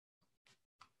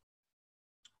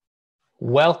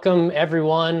Welcome,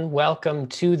 everyone. Welcome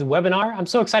to the webinar. I'm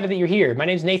so excited that you're here. My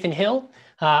name is Nathan Hill.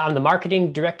 I'm the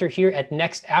marketing director here at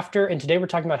NextAfter, and today we're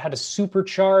talking about how to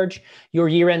supercharge your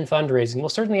year-end fundraising. We'll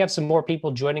certainly have some more people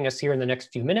joining us here in the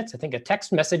next few minutes. I think a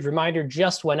text message reminder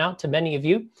just went out to many of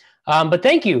you, but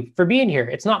thank you for being here.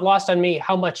 It's not lost on me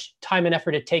how much time and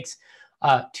effort it takes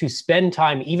to spend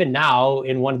time, even now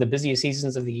in one of the busiest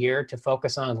seasons of the year, to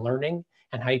focus on learning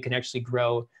and how you can actually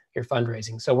grow your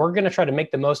fundraising. So we're going to try to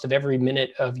make the most of every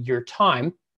minute of your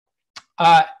time.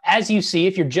 As you see,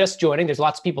 if you're just joining, there's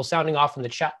lots of people sounding off in the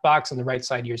chat box on the right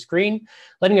side of your screen,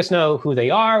 letting us know who they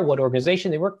are, what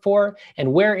organization they work for,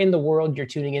 and where in the world you're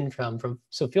tuning in from.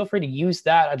 So feel free to use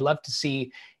that. I'd love to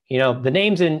see, the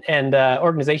names and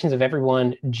organizations of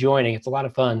everyone joining. It's a lot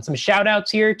of fun. Some shout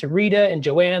outs here to Rita and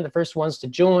Joanne, the first ones to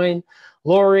join,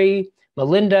 Lori,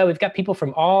 Melinda. We've got people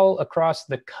from all across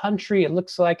the country, it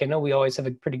looks like. I know we always have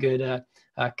a pretty good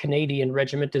Canadian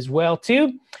regiment as well,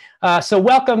 too. So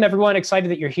welcome, everyone.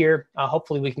 Excited that you're here.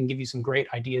 Hopefully, we can give you some great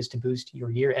ideas to boost your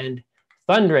year-end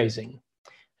fundraising.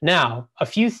 Now, a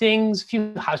few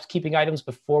housekeeping items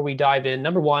before we dive in.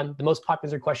 Number one, the most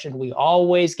popular question we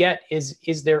always get is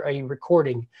there a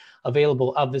recording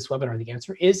available of this webinar? The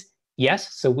answer is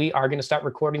yes. So we are going to start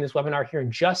recording this webinar here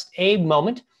in just a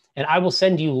moment. And I will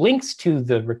send you links to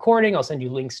the recording. I'll send you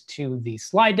links to the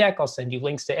slide deck. I'll send you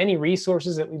links to any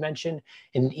resources that we mentioned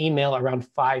in an email around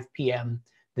 5 p.m.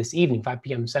 this evening, 5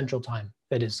 p.m. Central Time,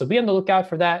 that is. So be on the lookout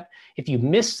for that. If you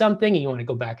missed something and you want to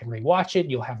go back and rewatch it,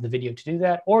 you'll have the video to do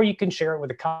that. Or you can share it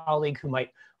with a colleague who might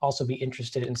also be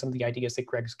interested in some of the ideas that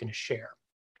Greg's going to share.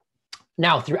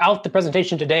 Now, throughout the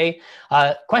presentation today,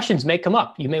 questions may come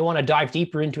up. You may want to dive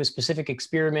deeper into a specific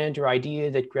experiment or idea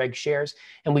that Greg shares,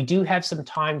 and we do have some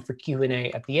time for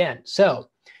Q&A at the end. So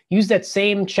use that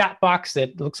same chat box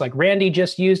that looks like Randy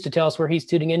just used to tell us where he's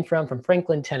tuning in from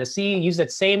Franklin, Tennessee. Use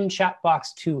that same chat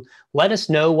box to let us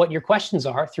know what your questions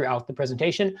are throughout the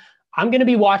presentation. I'm going to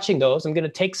be watching those. I'm going to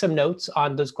take some notes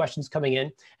on those questions coming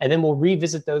in, and then we'll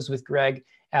revisit those with Greg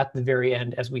at the very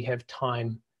end as we have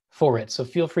time for it. So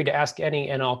feel free to ask any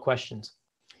and all questions.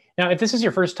 Now, if this is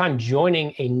your first time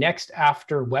joining a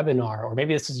NextAfter webinar, or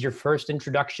maybe this is your first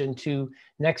introduction to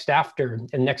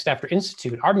NextAfter and NextAfter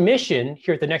Institute, our mission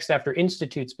here at the NextAfter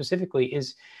Institute specifically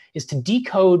is to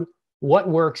decode what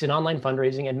works in online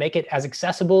fundraising and make it as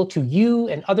accessible to you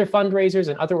and other fundraisers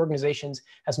and other organizations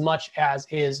as much as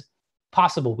is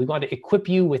possible. We want to equip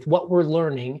you with what we're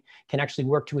learning can actually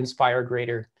work to inspire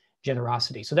greater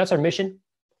generosity. So that's our mission.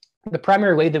 The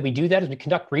primary way that we do that is we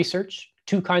conduct research,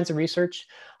 two kinds of research.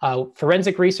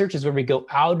 Forensic research is where we go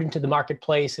out into the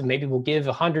marketplace and maybe we'll give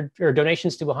 100 or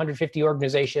donations to 150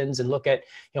 organizations and look at,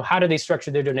 how do they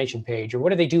structure their donation page, or what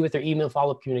do they do with their email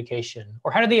follow-up communication,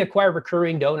 or how do they acquire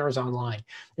recurring donors online?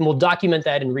 And we'll document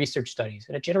that in research studies,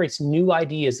 and it generates new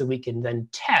ideas that we can then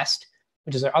test,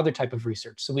 which is our other type of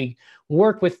research. So we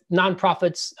work with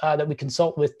nonprofits that we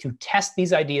consult with to test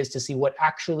these ideas to see what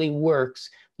actually works,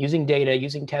 using data,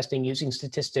 using testing, using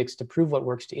statistics to prove what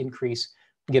works to increase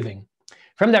giving.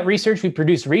 From that research, we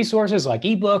produce resources like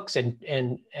ebooks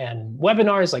and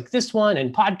webinars like this one,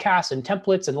 and podcasts and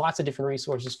templates and lots of different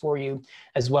resources for you,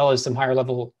 as well as some higher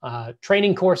level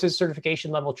training courses, certification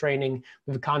level training.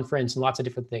 We have a conference and lots of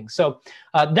different things. So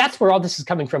that's where all this is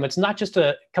coming from. It's not just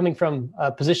coming from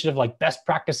a position of like best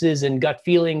practices and gut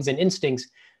feelings and instincts.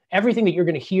 Everything that you're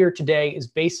going to hear today is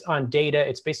based on data.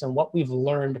 It's based on what we've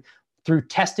learned through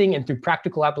testing and through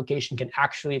practical application can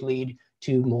actually lead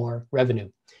to more revenue.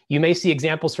 You may see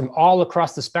examples from all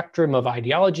across the spectrum of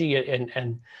ideology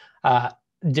and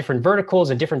different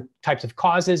verticals and different types of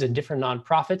causes and different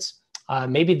nonprofits.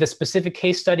 Maybe the specific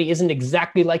case study isn't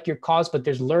exactly like your cause, but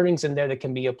there's learnings in there that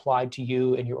can be applied to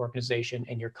you and your organization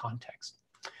and your context.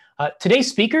 Today's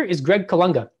speaker is Greg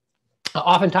Colunga.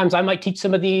 Oftentimes I might teach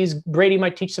some of these, Brady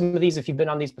might teach some of these if you've been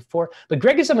on these before, but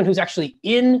Greg is someone who's actually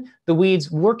in the weeds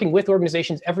working with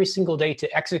organizations every single day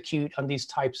to execute on these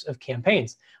types of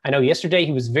campaigns. I know yesterday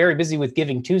he was very busy with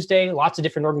Giving Tuesday, lots of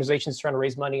different organizations trying to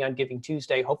raise money on Giving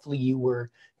Tuesday. Hopefully you were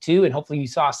too, and hopefully you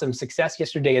saw some success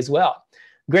yesterday as well.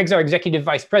 Greg's our executive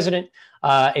vice president,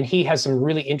 and he has some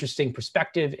really interesting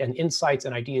perspective and insights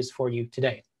and ideas for you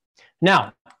today.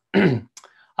 Now,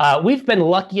 we've been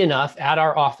lucky enough at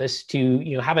our office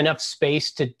to have enough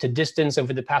space to distance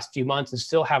over the past few months and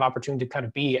still have opportunity to kind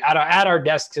of be at our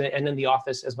desks and in the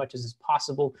office as much as is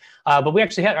possible. But we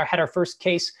actually had our first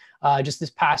case just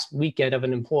this past weekend of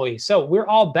an employee. So we're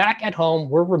all back at home,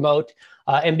 we're remote.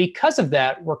 And because of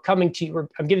that, we're coming to you,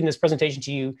 I'm giving this presentation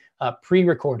to you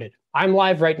pre-recorded. I'm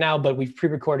live right now, but we've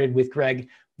pre-recorded with Greg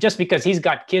just because he's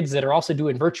got kids that are also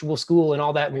doing virtual school and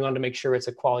all that. And we wanted to make sure it's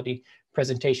a quality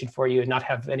presentation for you and not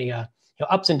have any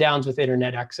ups and downs with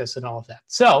internet access and all of that.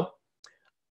 So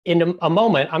in a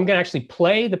moment, I'm going to actually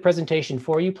play the presentation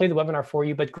for you, play the webinar for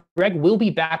you, but Greg will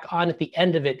be back on at the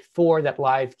end of it for that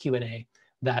live Q&A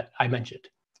that I mentioned.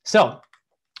 So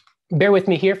bear with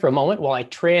me here for a moment while I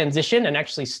transition and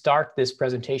actually start this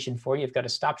presentation for you. I've got to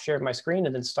stop sharing my screen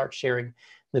and then start sharing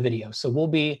the video. So we'll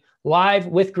be live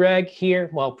with Greg here,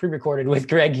 well, pre-recorded with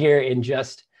Greg here in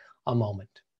just a moment.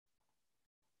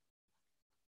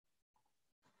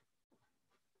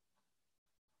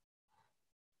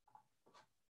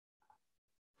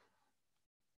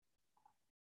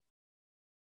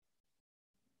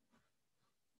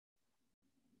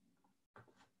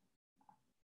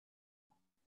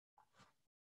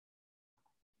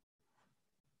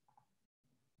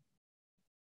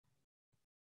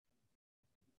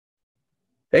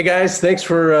 Hey guys, thanks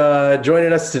for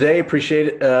joining us today.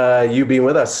 Appreciate you being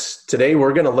with us. Today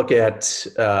we're going to look at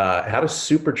how to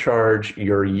supercharge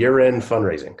your year-end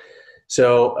fundraising.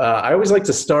 So I always like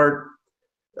to start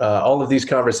all of these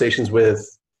conversations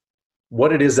with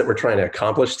what it is that we're trying to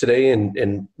accomplish today.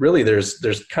 And really there's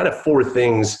kind of four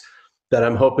things that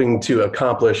I'm hoping to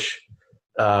accomplish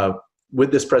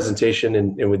with this presentation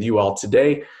and with you all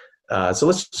today. So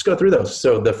let's just go through those.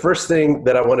 So the first thing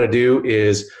that I want to do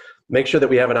is make sure that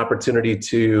we have an opportunity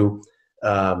to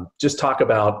just talk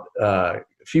about a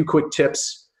few quick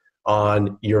tips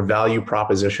on your value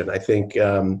proposition. I think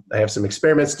I have some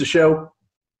experiments to show,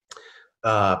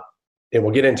 and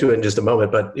we'll get into it in just a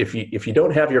moment. But if you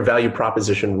don't have your value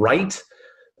proposition right,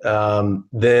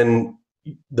 then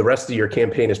the rest of your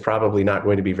campaign is probably not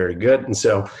going to be very good. And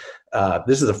so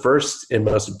this is the first and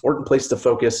most important place to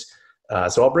focus.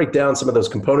 So I'll break down some of those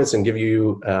components and give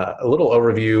you a little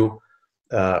overview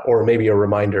or maybe a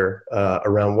reminder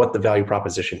around what the value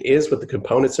proposition is, what the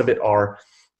components of it are,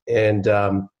 and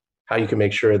how you can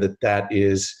make sure that that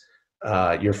is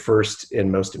your first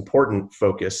and most important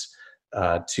focus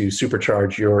to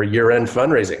supercharge your year-end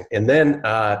fundraising. And then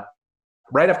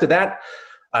right after that,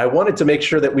 I wanted to make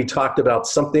sure that we talked about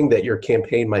something that your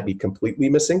campaign might be completely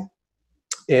missing,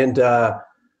 and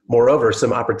moreover,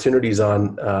 some opportunities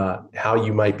on how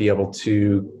you might be able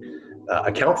to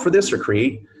account for this or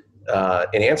create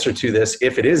an answer to this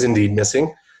if it is indeed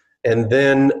missing. And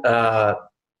then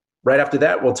right after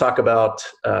that, we'll talk about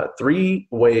 3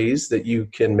 ways that you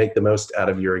can make the most out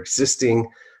of your existing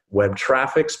web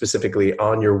traffic, specifically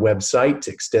on your website,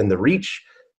 to extend the reach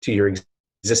to your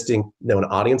existing known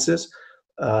audiences,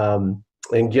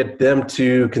 and get them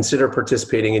to consider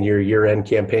participating in your year-end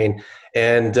campaign.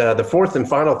 And the fourth and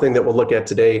final thing that we'll look at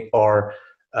today are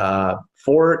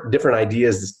 4 different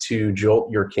ideas to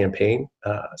jolt your campaign,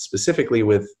 specifically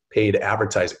with paid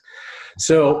advertising.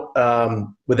 So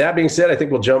with that being said, I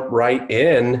think we'll jump right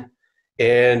in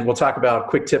and we'll talk about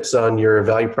quick tips on your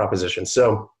value proposition.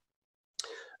 So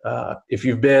if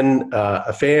you've been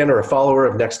a fan or a follower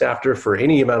of NextAfter for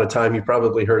any amount of time, you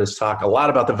probably heard us talk a lot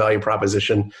about the value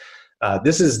proposition.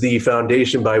 This is the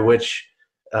foundation by which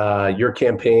your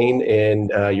campaign and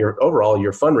your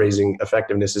fundraising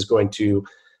effectiveness is going to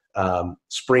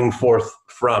spring forth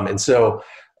from. And so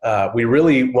we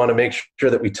really want to make sure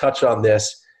that we touch on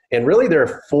this. And really there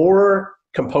are 4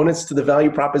 components to the value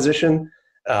proposition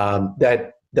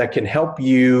that can help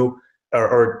you,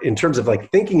 or in terms of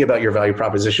like thinking about your value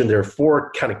proposition, there are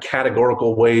 4 kind of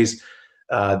categorical ways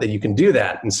that you can do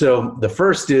that. And so the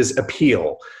first is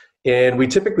appeal. And we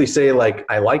typically say like,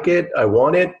 I like it, I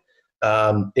want it.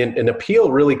 And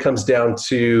appeal really comes down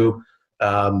to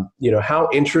how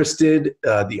interested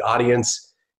the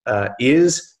audience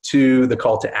is to the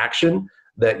call to action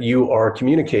that you are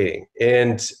communicating,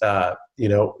 and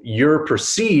your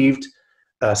perceived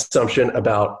assumption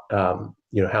about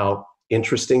how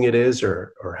interesting it is,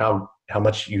 or how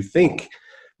much you think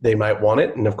they might want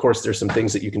it. And of course, there's some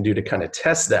things that you can do to kind of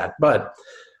test that. But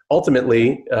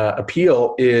ultimately,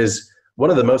 appeal is one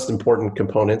of the most important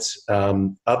components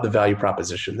of the value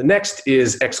proposition. The next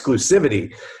is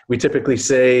exclusivity. We typically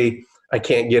say, I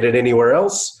can't get it anywhere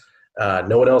else.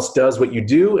 No one else does what you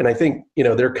do. And I think,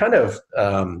 there are kind of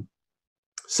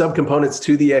subcomponents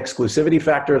to the exclusivity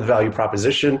factor of the value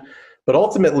proposition. But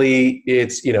ultimately,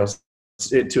 it's,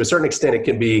 to a certain extent, it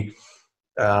can be,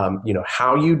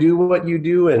 how you do what you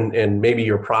do, and maybe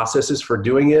your processes for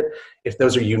doing it, if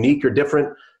those are unique or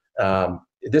different.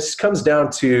 This comes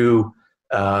down to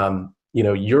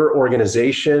your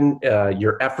organization,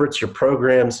 your efforts, your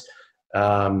programs,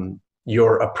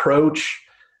 your approach.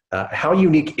 How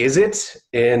unique is it,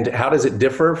 and how does it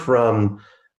differ from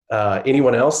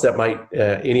anyone else that might,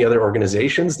 any other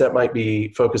organizations that might be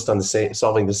focused on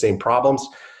solving the same problems?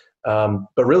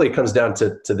 But really, it comes down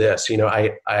to this.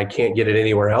 I can't get it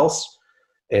anywhere else.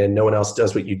 and no one else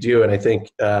does what you do. And I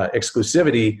think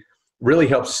exclusivity really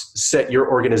helps set your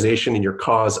organization and your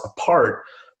cause apart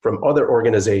from other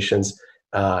organizations.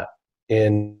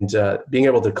 And being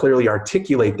able to clearly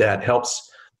articulate that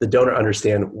helps the donor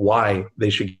understand why they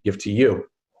should give to you.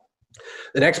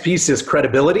 The next piece is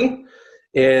credibility.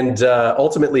 And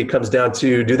ultimately it comes down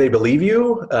to, do they believe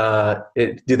you?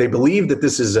 Do they believe that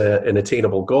this is an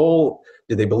attainable goal?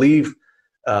 Do they believe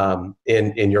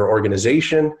in your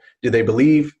organization? Do they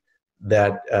believe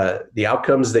that the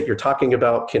outcomes that you're talking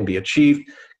about can be achieved?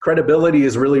 Credibility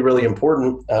is really, really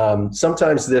important.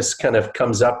 Sometimes this kind of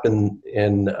comes up in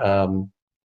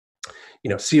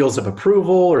seals of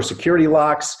approval or security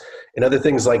locks and other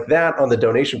things like that on the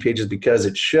donation pages, because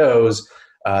it shows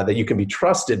that you can be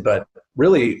trusted. But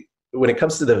really, when it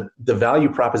comes to the value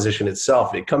proposition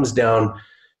itself, it comes down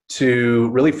to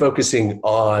really focusing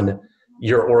on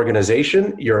your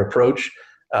organization, your approach,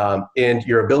 and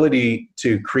your ability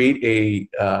to create a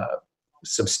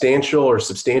substantial or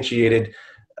substantiated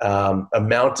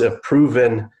amount of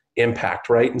proven impact,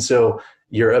 right? And so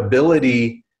your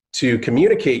ability to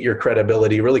communicate your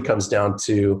credibility really comes down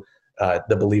to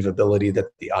the believability that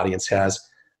the audience has,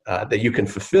 that you can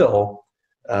fulfill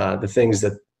the things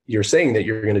that you're saying that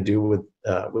you're going to do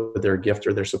with their gift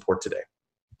or their support today.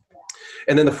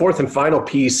 And then the fourth and final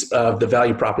piece of the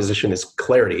value proposition is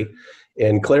clarity.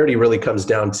 And clarity really comes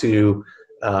down to,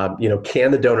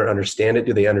 can the donor understand it?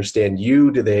 Do they understand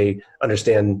you? Do they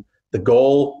understand the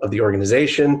goal of the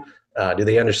organization? Do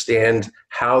they understand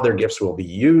how their gifts will be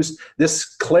used? This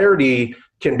clarity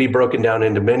can be broken down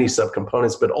into many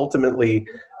subcomponents, but ultimately,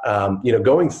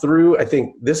 going through, I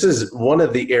think this is one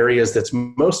of the areas that's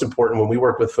most important when we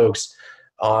work with folks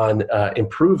on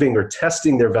improving or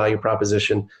testing their value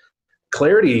proposition.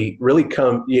 Clarity really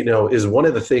is one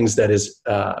of the things that is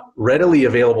readily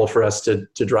available for us to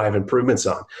drive improvements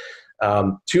on.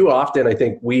 Too often, I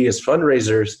think we as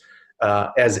fundraisers,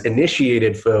 as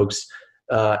initiated folks,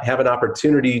 have an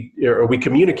opportunity, or we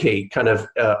communicate kind of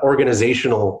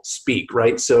organizational speak,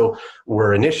 right? So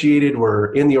we're initiated,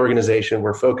 we're in the organization,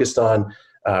 we're focused on,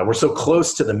 we're so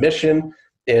close to the mission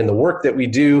and the work that we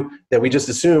do that we just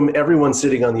assume everyone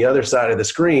sitting on the other side of the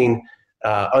screen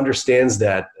understands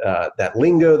that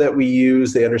lingo that we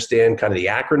use. They understand kind of the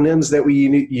acronyms that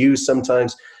we use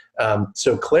sometimes.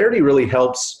 So clarity really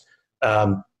helps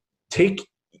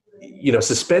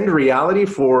suspend reality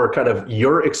for kind of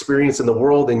your experience in the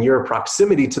world and your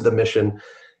proximity to the mission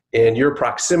and your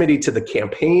proximity to the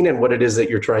campaign and what it is that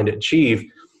you're trying to achieve,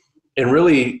 and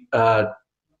really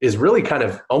is really kind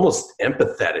of almost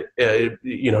empathetic,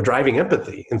 driving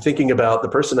empathy and thinking about the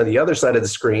person on the other side of the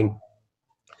screen,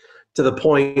 to the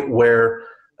point where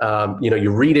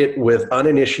you read it with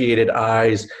uninitiated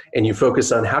eyes and you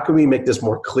focus on, how can we make this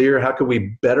more clear? How can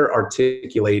we better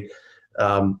articulate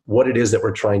what it is that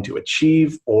we're trying to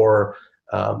achieve, or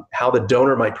how the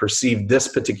donor might perceive this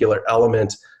particular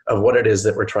element of what it is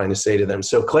that we're trying to say to them.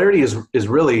 So clarity is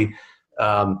really,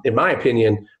 in my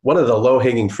opinion, one of the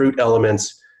low-hanging fruit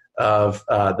elements of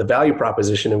the value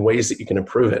proposition and ways that you can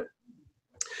improve it.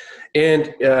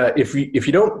 And if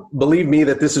you don't believe me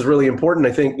that this is really important,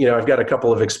 I think, I've got a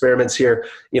couple of experiments here,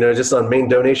 just on main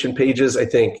donation pages. I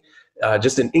think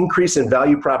just an increase in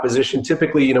value proposition.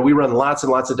 Typically, we run lots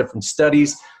and lots of different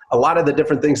studies. A lot of the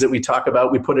different things that we talk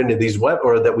about, we put into these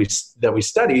that we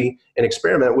study and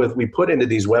experiment with, we put into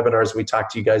these webinars. We talk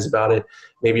to you guys about it.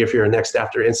 Maybe if you're a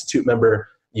NextAfter Institute member,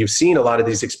 you've seen a lot of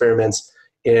these experiments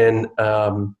in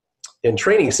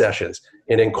training sessions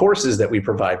and in courses that we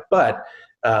provide. But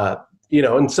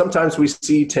and sometimes we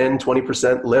see 10,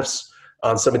 20% lifts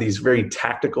on some of these very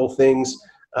tactical things.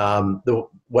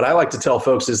 What I like to tell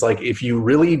folks is, like, if you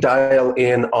really dial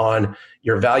in on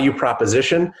your value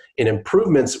proposition and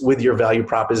improvements with your value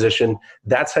proposition,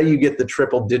 that's how you get the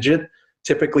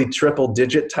typically triple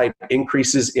digit type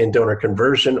increases in donor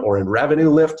conversion or in revenue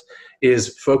lift,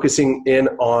 is focusing in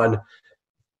on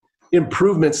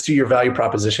improvements to your value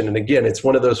proposition. And again, it's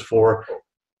one of those four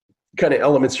kind of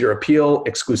elements: your appeal,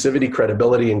 exclusivity,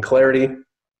 credibility, and clarity.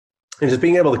 And just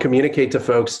being able to communicate to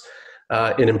folks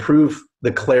and improve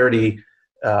the clarity,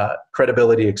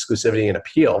 credibility, exclusivity, and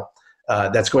appeal,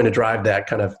 that's going to drive that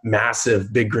kind of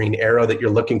massive big green arrow that you're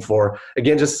looking for.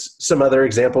 Again, just some other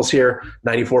examples here: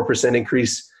 94%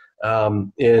 increase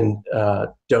in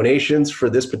donations for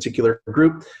this particular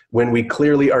group when we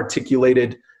clearly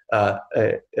articulated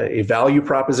a value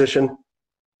proposition.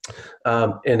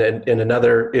 And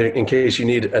another, in case you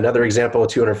need another example, a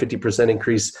 250%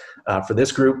 increase for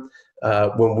this group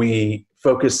when we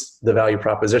focus the value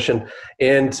proposition.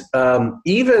 And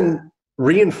even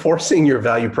reinforcing your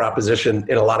value proposition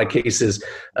in a lot of cases.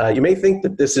 You may think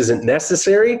that this isn't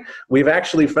necessary. We've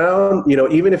actually found,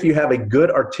 even if you have a good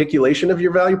articulation of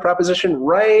your value proposition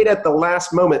right at the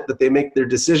last moment that they make their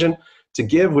decision to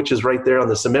give, which is right there on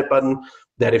the submit button,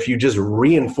 that if you just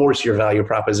reinforce your value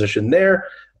proposition there,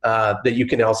 that you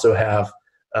can also have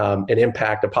an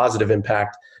impact, a positive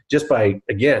impact, just by,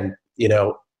 again,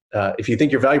 if you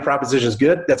think your value proposition is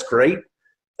good, that's great.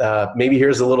 Maybe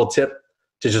here's a little tip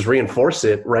to just reinforce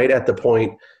it right at the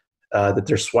point that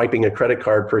they're swiping a credit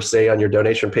card per se on your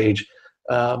donation page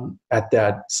at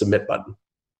that submit button.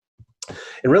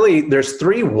 And really, there's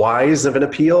 3 whys of an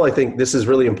appeal. I think this is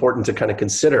really important to kind of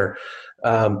consider.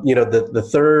 The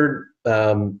third,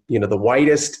 the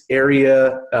widest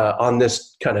area on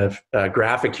this kind of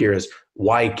graphic here is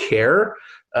why care.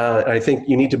 I think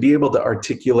you need to be able to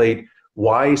articulate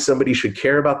why somebody should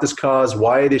care about this cause,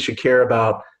 why they should care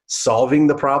about solving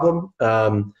the problem.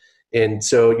 And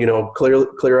so,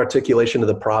 clear articulation of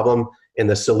the problem and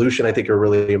the solution, I think, are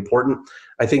really important.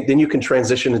 I think then you can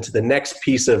transition into the next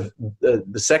piece of the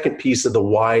second piece of the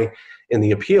why in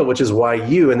the appeal, which is why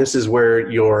you, and this is where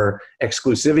your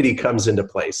exclusivity comes into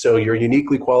play. So you're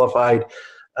uniquely qualified.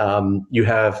 You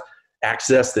have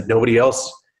access that nobody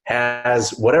else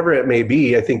has, whatever it may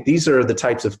be. I think these are the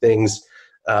types of things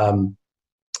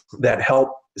that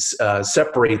help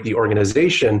separate the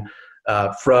organization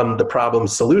from the problem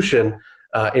solution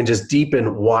and just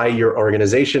deepen why your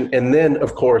organization. And then,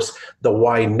 of course, the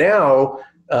why now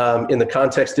in the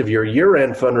context of your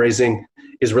year-end fundraising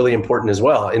is really important as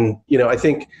well. And, I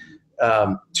think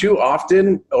too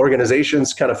often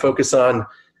organizations kind of focus on,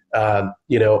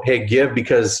 hey, give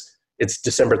because it's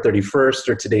December 31st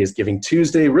or today is Giving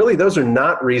Tuesday. Really, those are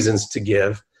not reasons to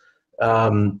give.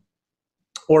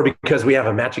 Or because we have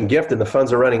a matching gift and the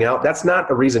funds are running out. That's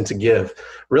not a reason to give.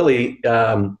 Really,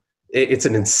 it's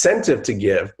an incentive to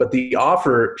give, but the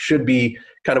offer should be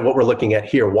kind of what we're looking at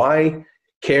here. Why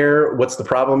care? What's the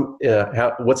problem?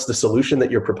 What's the solution that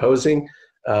you're proposing?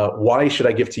 Why should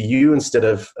I give to you instead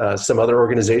of some other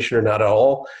organization or not at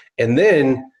all? And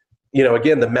then,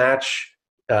 again, the match,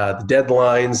 the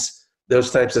deadlines,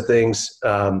 those types of things,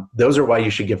 those are why you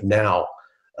should give now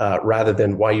rather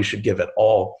than why you should give at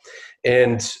all.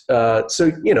 And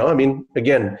so,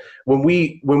 again, when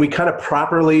we kind of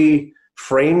properly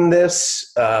frame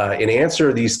this and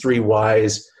answer these 3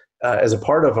 whys as a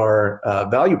part of our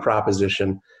value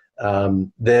proposition,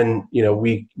 then,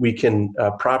 we can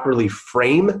properly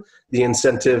frame the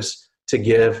incentives to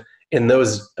give, and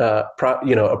those,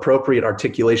 appropriate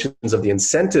articulations of the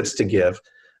incentives to give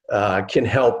can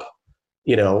help,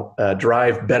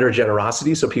 drive better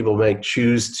generosity. So people may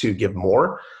choose to give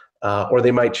more. Or they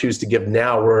might choose to give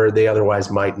now where they otherwise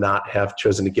might not have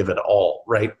chosen to give at all,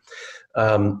 right?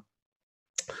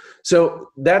 So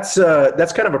that's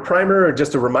kind of a primer, or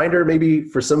just a reminder maybe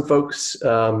for some folks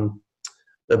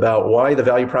about why the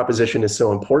value proposition is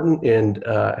so important and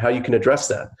how you can address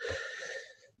that.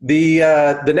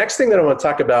 The next thing that I want to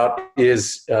talk about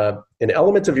is an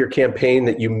element of your campaign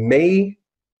that you may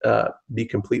be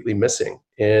completely missing.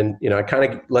 And, I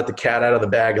kind of let the cat out of the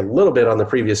bag a little bit on the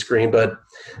previous screen, but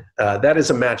that is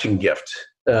a matching gift.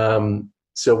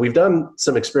 So we've done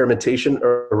some experimentation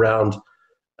around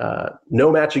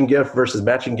no matching gift versus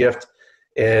matching gift.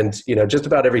 And, just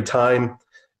about every time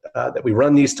that we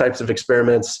run these types of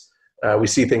experiments, we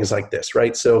see things like this,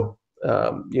 right? So,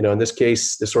 in this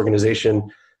case, this organization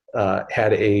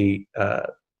had an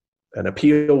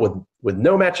appeal with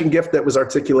no matching gift that was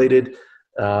articulated.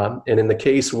 And in the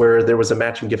case where there was a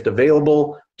matching gift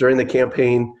available during the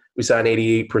campaign, we saw an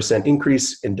 88%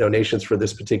 increase in donations for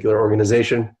this particular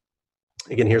organization.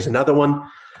 Again, here's another one,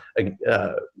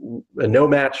 a no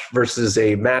match versus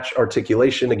a match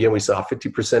articulation. Again, we saw a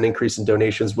 50% increase in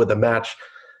donations with a match.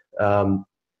 And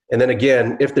then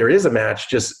again, if there is a match,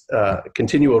 just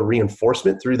continual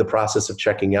reinforcement through the process of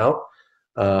checking out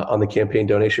on the campaign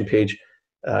donation page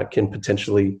can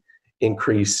potentially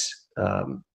increase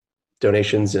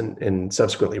donations and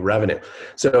subsequently revenue.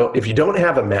 So if you don't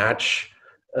have a match,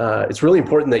 it's really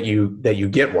important that you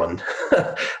get one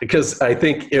because I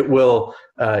think it will.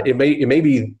 It may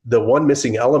be the one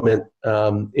missing element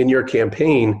in your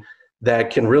campaign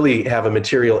that can really have a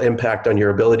material impact on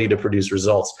your ability to produce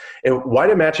results. And why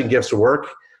do matching gifts work?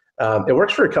 It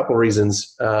works for a couple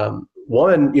reasons.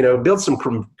 One, build some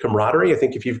camaraderie. I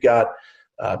think if you've got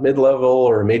a mid-level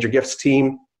or a major gifts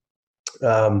team,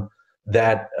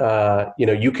 that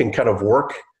you can kind of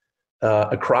work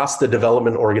across the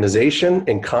development organization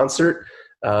in concert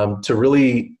to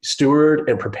really steward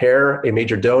and prepare a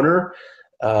major donor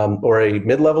or a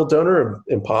mid-level donor,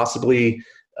 and possibly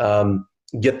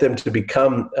get them to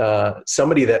become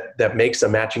somebody that makes a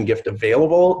matching gift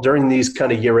available during these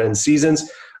kind of year-end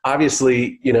seasons.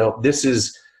 Obviously, this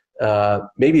is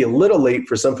maybe a little late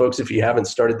for some folks if you haven't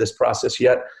started this process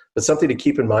yet, but something to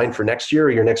keep in mind for next year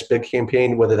or your next big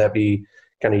campaign, whether that be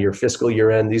kind of your fiscal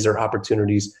year-end. These are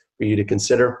opportunities for you to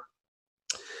consider.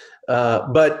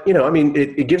 But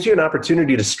it gives you an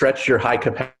opportunity to stretch your high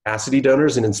capacity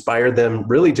donors and inspire them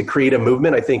really to create a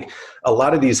movement. I think a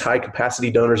lot of these high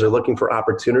capacity donors are looking for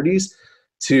opportunities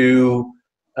to,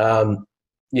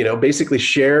 basically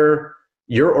share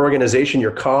your organization,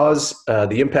 your cause,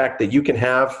 the impact that you can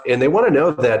have. And they want to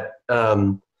know that,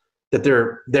 that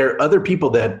there are other people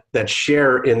that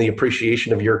share in the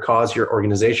appreciation of your cause, your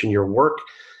organization, your work.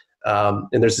 And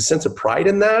there's a sense of pride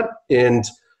in that. And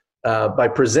by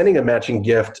presenting a matching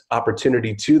gift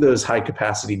opportunity to those high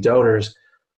capacity donors,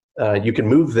 you can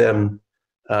move them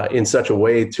in such a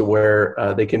way to where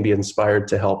they can be inspired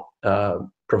to help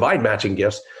provide matching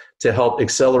gifts to help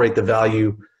accelerate the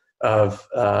value of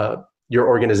your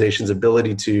organization's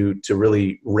ability to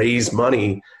really raise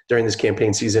money during this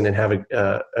campaign season and have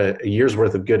a year's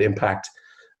worth of good impact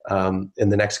in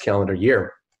the next calendar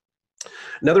year.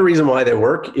 Another reason why they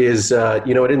work is,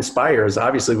 it inspires.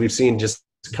 Obviously, we've seen just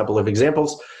a couple of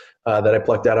examples that I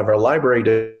plucked out of our library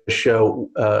to show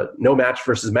no match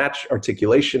versus match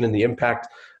articulation and the impact.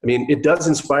 I mean, it does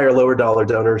inspire lower dollar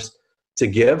donors to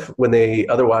give when they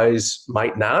otherwise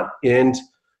might not. And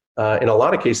in a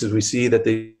lot of cases, we see that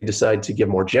they decide to give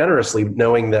more generously,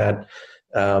 knowing that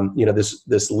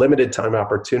this limited time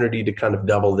opportunity to kind of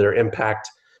double their impact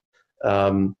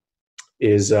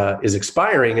is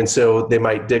expiring, and so they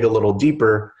might dig a little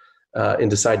deeper and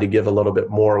decide to give a little bit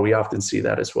more. We often see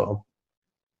that as well.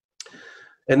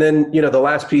 And then, the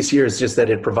last piece here is just that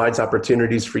it provides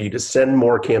opportunities for you to send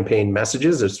more campaign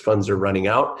messages as funds are running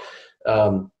out.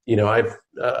 I've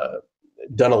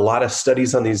done a lot of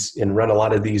studies on these and run a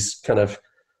lot of these kind of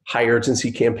high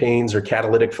urgency campaigns or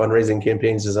catalytic fundraising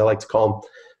campaigns, as I like to call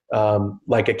them,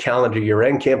 like a calendar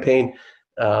year-end campaign.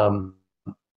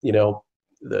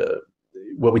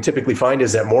 What we typically find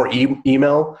is that more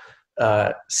email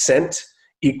sent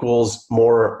equals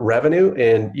more revenue.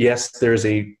 And yes, there's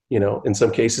in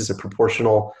some cases a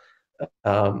proportional,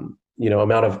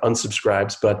 amount of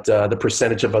unsubscribes, but the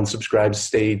percentage of unsubscribes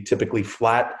stay typically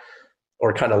flat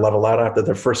or kind of level out after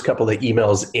the first couple of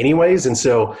emails anyways. And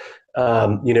so,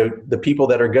 the people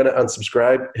that are going to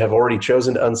unsubscribe have already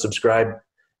chosen to unsubscribe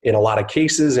in a lot of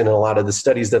cases and in a lot of the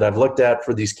studies that I've looked at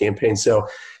for these campaigns. So,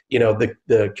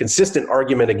 the consistent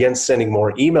argument against sending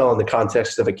more email in the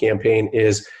context of a campaign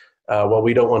is,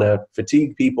 we don't want to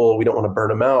fatigue people. We don't want to burn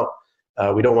them out.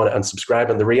 We don't want to unsubscribe.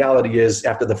 And the reality is,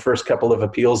 after the first couple of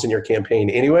appeals in your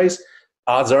campaign anyways,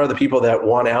 odds are the people that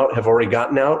want out have already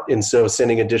gotten out. And so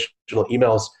sending additional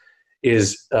emails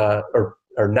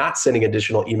or not sending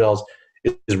additional emails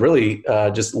is really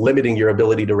just limiting your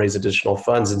ability to raise additional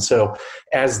funds. And so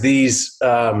as these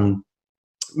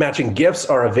matching gifts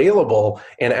are available,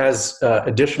 and as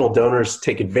additional donors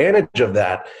take advantage of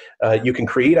that, you can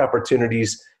create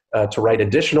opportunities to write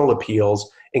additional appeals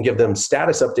and give them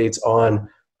status updates on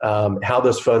how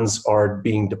those funds are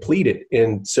being depleted.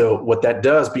 And so what that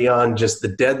does beyond just the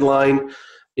deadline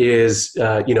is,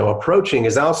 approaching,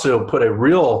 is also put a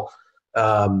real,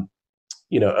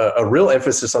 a real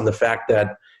emphasis on the fact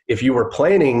that if you were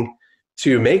planning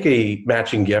to make a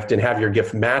matching gift and have your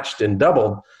gift matched and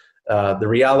doubled, the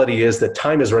reality is that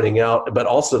time is running out, but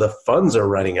also the funds are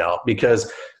running out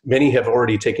because many have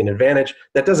already taken advantage.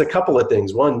 That does a couple of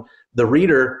things. One, the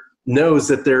reader knows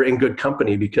that they're in good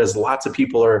company because lots of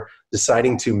people are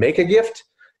deciding to make a gift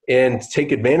and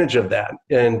take advantage of that.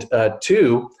 And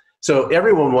two, so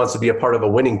everyone wants to be a part of a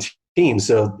winning team.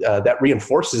 So that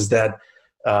reinforces that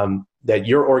that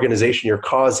your organization, your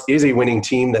cause is a winning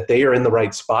team, that they are in the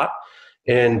right spot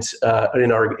and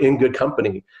are in good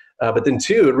company. But then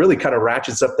two, it really kind of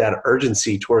ratchets up that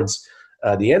urgency towards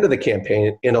the end of the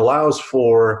campaign and allows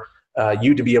for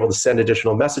you to be able to send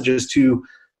additional messages to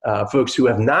folks who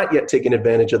have not yet taken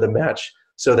advantage of the match,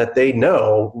 so that they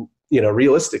know,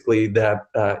 realistically that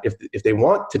if they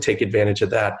want to take advantage of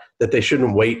that they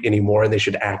shouldn't wait anymore and they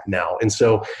should act now. And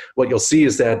so what you'll see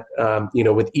is that,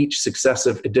 with each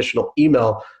successive additional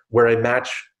email where a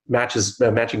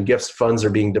matching gifts funds are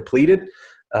being depleted,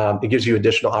 it gives you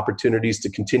additional opportunities to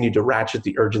continue to ratchet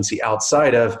the urgency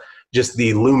outside of just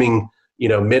the looming,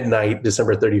 midnight,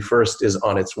 December 31st is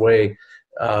on its way,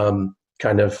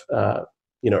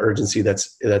 urgency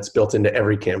that's built into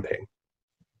every campaign.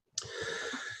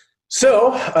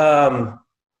 So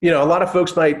a lot of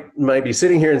folks might be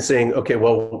sitting here and saying, okay,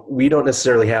 well, we don't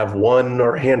necessarily have one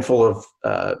or a handful of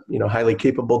highly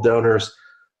capable donors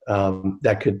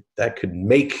that could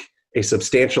make a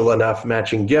substantial enough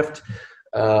matching gift.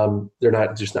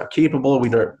 They're just not capable.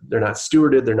 They're not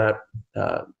stewarded. They're not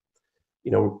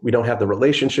we don't have the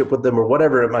relationship with them, or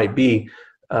whatever it might be.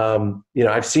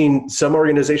 I've seen some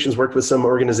organizations work with some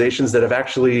organizations that have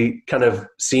actually kind of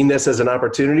seen this as an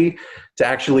opportunity to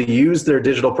actually use their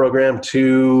digital program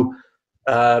to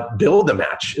build a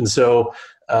match. And so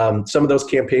some of those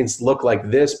campaigns look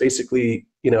like this. Basically,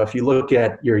 if you look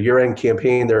at your year-end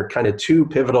campaign, there are kind of two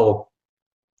pivotal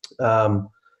kind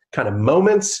of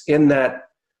moments in that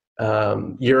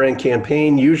year-end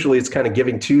campaign. Usually it's kind of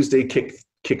Giving Tuesday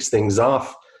kicks things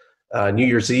off. New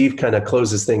Year's Eve kind of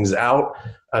closes things out.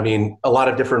 I mean, a lot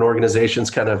of different organizations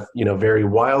kind of, vary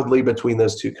wildly between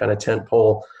those two kind of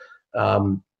tentpole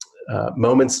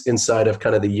moments inside of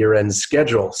kind of the year-end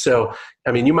schedule. So,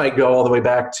 I mean, you might go all the way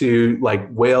back to like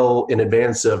well in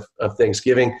advance of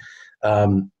Thanksgiving.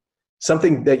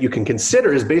 Something that you can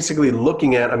consider is basically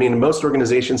looking at, most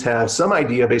organizations have some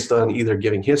idea based on either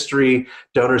giving history,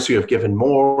 donors who have given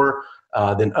more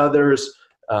than others,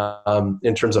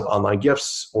 in terms of online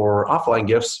gifts or offline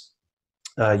gifts.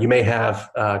 You may have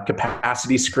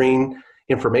capacity screen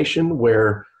information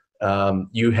where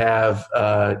you have,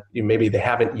 maybe they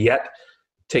haven't yet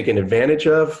taken advantage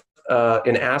of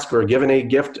an ask or given a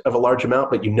gift of a large amount,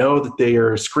 but that they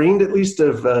are screened at least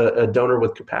of a donor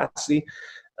with capacity.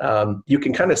 You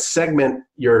can kind of segment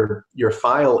your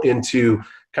file into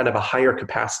kind of a higher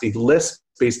capacity list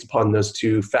based upon those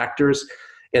two factors.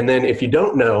 And then if you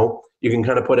don't know, you can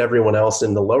kind of put everyone else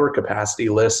in the lower capacity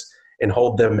list and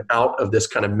hold them out of this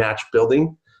kind of match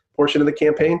building portion of the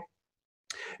campaign.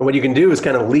 And what you can do is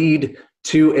kind of lead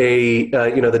to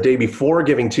the day before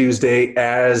Giving Tuesday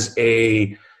as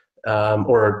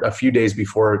or a few days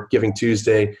before Giving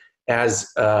Tuesday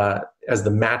as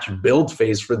the match build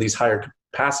phase for these higher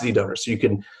capacity donors. So you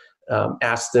can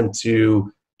ask them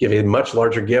to give a much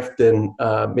larger gift than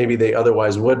maybe they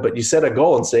otherwise would, but you set a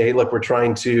goal and say, hey, look, we're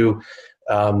trying to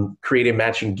create a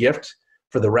matching gift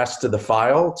for the rest of the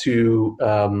file to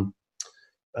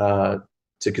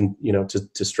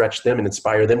stretch them and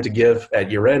inspire them to give at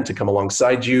year end, to come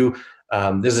alongside you.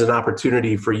 This is an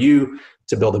opportunity for you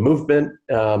to build a movement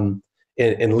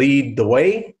and lead the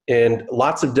way. And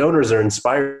lots of donors are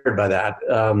inspired by that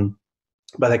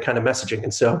kind of messaging.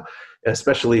 And so,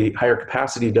 especially higher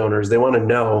capacity donors, they want to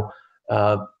know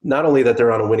not only that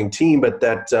they're on a winning team, but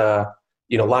that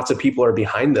lots of people are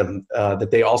behind them,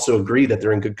 that they also agree that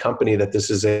they're in good company, that this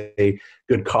is a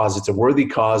good cause. It's a worthy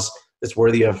cause. It's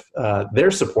worthy of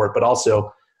their support, but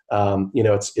also,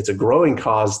 it's a growing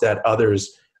cause that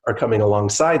others are coming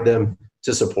alongside them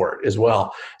to support as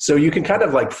well. So you can kind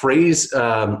of like phrase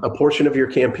a portion of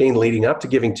your campaign leading up to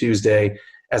Giving Tuesday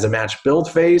as a match build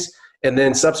phase. And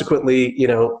then subsequently,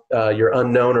 your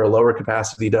unknown or lower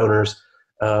capacity donors,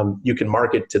 you can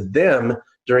market to them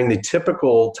during the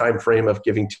typical time frame of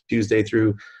Giving Tuesday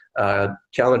through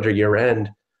calendar year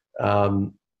end.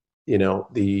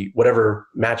 The whatever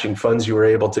matching funds you were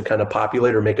able to kind of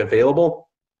populate or make available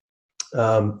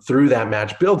through that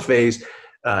match build phase.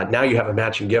 Now you have a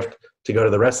matching gift to go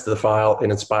to the rest of the file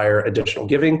and inspire additional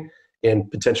giving and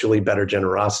potentially better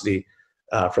generosity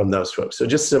from those folks. So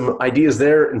just some ideas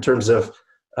there in terms of,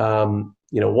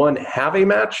 one, have a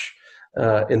match,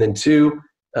 and then two,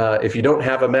 if you don't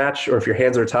have a match or if your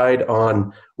hands are tied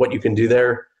on what you can do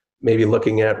there, maybe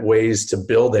looking at ways to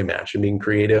build a match and being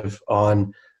creative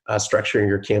on structuring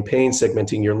your campaign,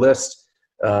 segmenting your list,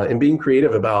 and being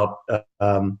creative about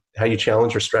how you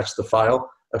challenge or stretch the file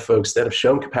of folks that have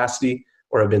shown capacity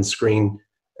or have been screened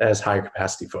as higher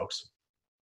capacity folks.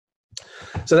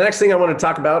 So the next thing I want to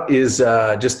talk about is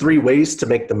just 3 ways to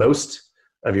make the most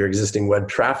of your existing web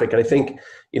traffic. And I think,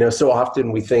 so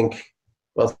often we think,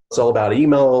 well, it's all about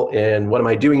email and what am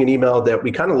I doing in email, that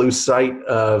we kind of lose sight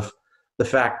of the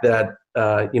fact that,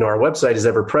 our website is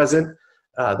ever present.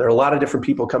 There are a lot of different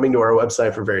people coming to our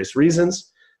website for various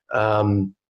reasons.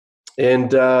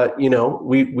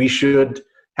 We should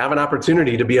have an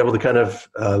opportunity to be able to kind of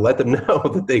let them know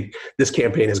that this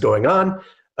campaign is going on.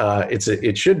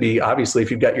 It should be, obviously,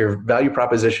 if you've got your value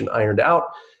proposition ironed out,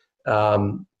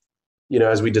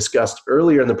 as we discussed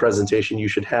earlier in the presentation, you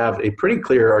should have a pretty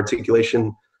clear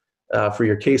articulation for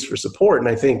your case for support. And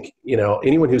I think,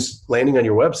 anyone who's landing on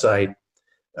your website,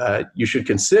 you should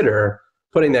consider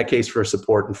putting that case for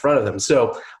support in front of them.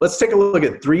 So let's take a look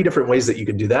at 3 different ways that you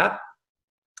could do that.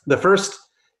 The first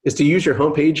is to use your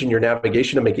homepage and your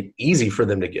navigation to make it easy for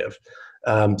them to give.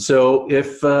 So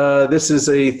if this is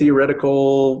a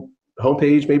theoretical,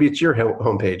 homepage, maybe it's your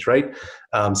homepage, right?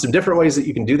 Some different ways that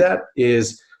you can do that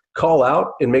is call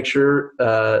out and make sure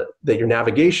that your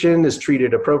navigation is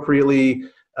treated appropriately.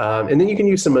 And then you can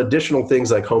use some additional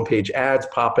things like homepage ads,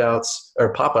 pop-ups,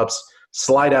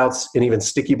 slide outs, and even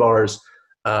sticky bars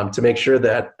to make sure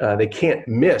that they can't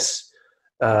miss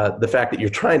the fact that you're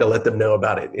trying to let them know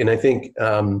about it. And I think,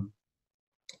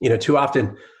 too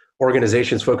often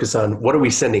organizations focus on what are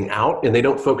we sending out, and they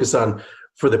don't focus on,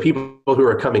 for the people who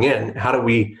are coming in, how do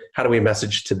we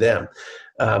message to them?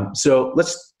 So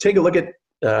let's take a look at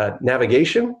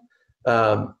navigation.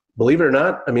 Believe it or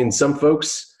not, I mean, some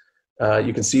folks,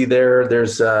 you can see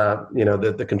there's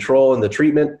the control and the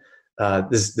treatment.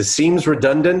 This seems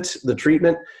redundant, the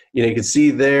treatment. You can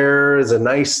see there's a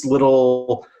nice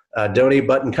little donate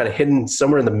button kind of hidden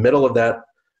somewhere in the middle of that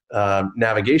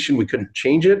navigation. We couldn't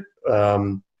change it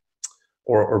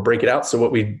or break it out. So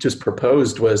what we just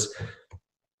proposed was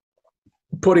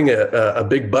putting a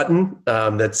big button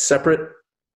that's separate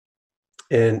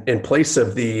in place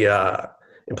of the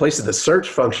search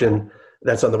function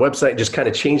that's on the website. Just kind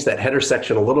of changed that header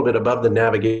section a little bit above the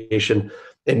navigation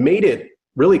and made it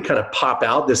really kind of pop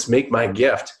out this "Make My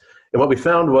Gift." And what we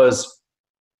found was,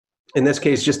 in this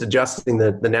case, just adjusting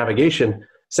the navigation,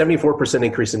 74%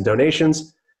 increase in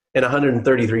donations and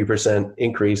 133%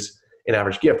 increase in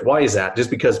average gift. Why is that? Just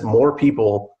because more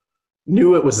people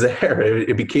knew it was there.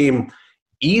 It became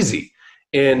easy.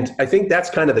 And I think that's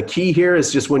kind of the key here,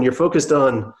 is just when you're focused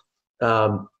on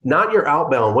not your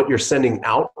outbound, what you're sending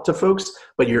out to folks,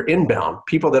 but your inbound,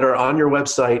 people that are on your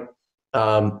website,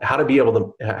 how to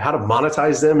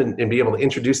monetize them and be able to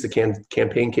introduce the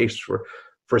campaign case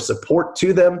for support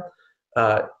to them.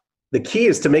 The key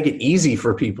is to make it easy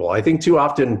for people. I think too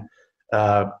often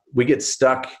we get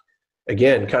stuck,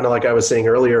 again, kind of like I was saying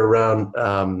earlier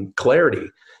around clarity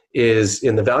is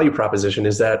in the value proposition,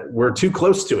 is that we're too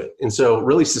close to it. And so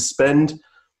really suspend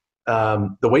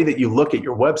the way that you look at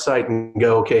your website and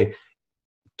go, okay,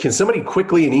 can somebody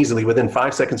quickly and easily within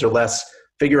 5 seconds or less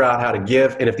figure out how to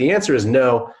give? And if the answer is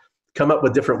no, come up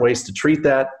with different ways to treat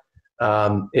that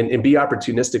and be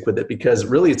opportunistic with it, because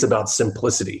really it's about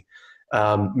simplicity.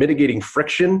 Mitigating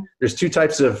friction. There's two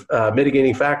types of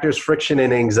mitigating factors: friction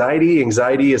and anxiety.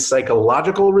 Anxiety is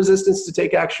psychological resistance to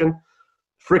take action.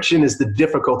 Friction is the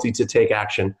difficulty to take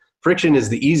action. Friction is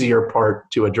the easier part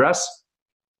to address.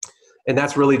 And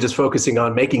that's really just focusing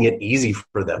on making it easy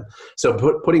for them. So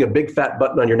putting a big fat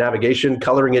button on your navigation,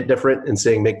 coloring it different, and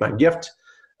saying "Make My Gift"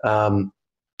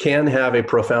 can have a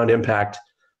profound impact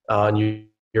on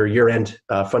your year-end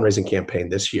fundraising campaign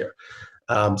this year.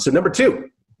 So number two,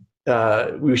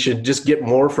 we should just get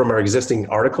more from our existing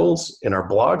articles in our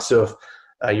blog. So if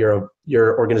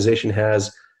your organization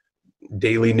has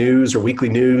daily news or weekly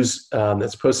news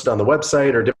that's posted on the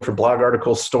website, or different blog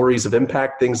articles, stories of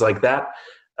impact, things like that,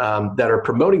 that are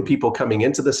promoting people coming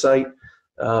into the site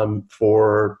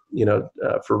for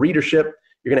readership,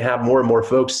 you're going to have more and more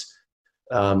folks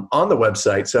on the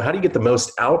website. So how do you get the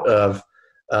most out of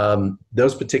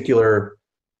those particular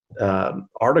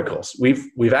articles?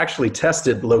 We've actually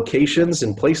tested locations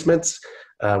and placements.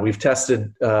 We've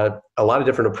tested a lot of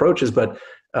different approaches, but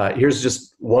here's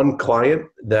just one client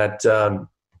that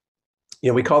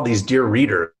we call these Dear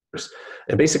Readers.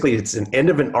 And basically it's an end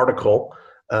of an article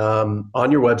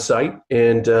on your website.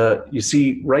 And you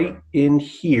see right in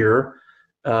here,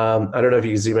 I don't know if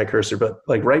you can see my cursor, but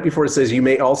like right before it says "You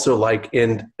may also like,"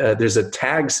 and there's a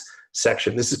tags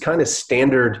section. This is kind of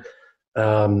standard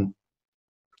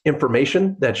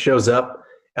information that shows up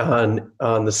on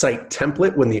the site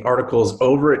template. When the article is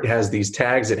over, it has these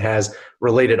tags, it has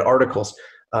related articles.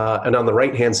 And on the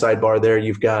right-hand sidebar there,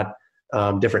 you've got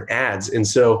different ads. And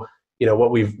so,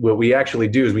 what we actually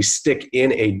do is we stick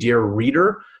in a Dear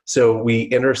Reader. So we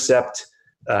intercept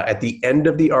at the end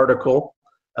of the article,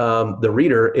 the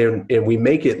reader, and we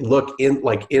make it look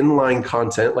like inline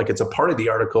content, like it's a part of the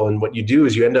article. And what you do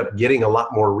is you end up getting a lot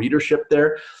more readership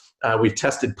there. We've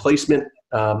tested placement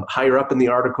higher up in the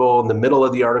article, in the middle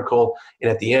of the article,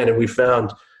 and at the end. And we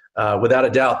found, without a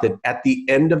doubt, that at the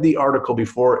end of the article,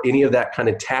 before any of that kind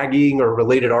of tagging or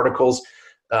related articles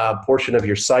portion of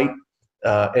your site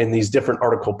and these different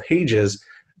article pages,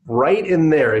 right in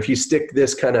there, if you stick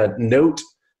this kind of note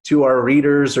to our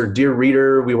readers, or "Dear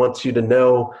Reader, we want you to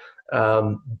know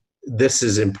this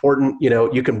is important,"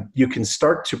 you can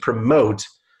start to promote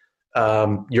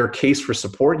your case for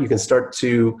support. You can start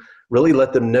to really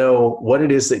let them know what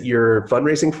it is that you're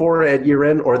fundraising for at year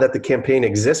end, or that the campaign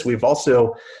exists. We've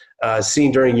also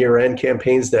seen during year end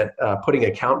campaigns that putting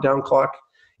a countdown clock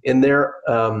in there,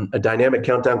 a dynamic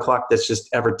countdown clock that's just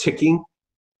ever ticking,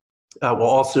 will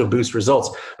also boost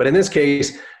results. But in this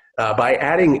case, by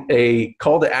adding a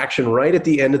call to action right at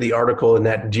the end of the article in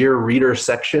that Dear Reader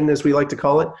section, as we like to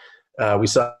call it. We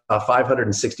saw a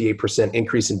 568%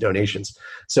 increase in donations.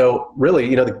 So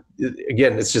really,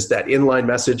 again, it's just that inline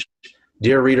message.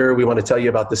 Dear reader, we want to tell you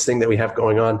about this thing that we have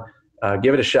going on.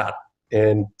 Give it a shot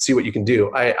and see what you can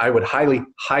do. I would highly,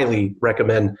 highly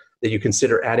recommend that you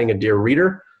consider adding a Dear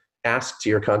Reader ask to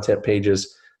your content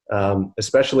pages,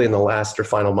 especially in the last or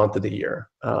final month of the year.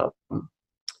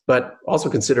 But also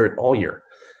consider it all year.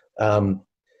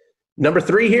 Number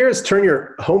 3 here is turn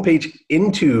your homepage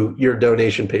into your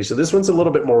donation page. So this one's a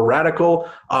little bit more radical.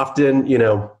 Often,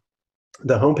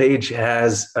 the homepage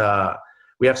has,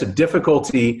 we have some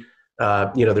difficulty.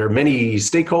 There are many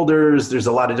stakeholders. There's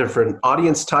a lot of different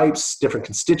audience types, different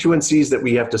constituencies that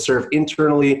we have to serve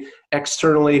internally,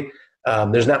 externally.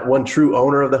 There's not one true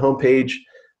owner of the homepage.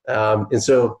 And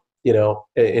so,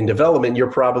 in development,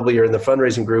 you're probably, or in the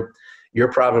fundraising group,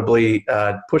 you're probably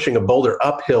pushing a boulder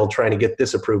uphill trying to get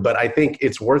this approved. But I think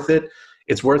it's worth it.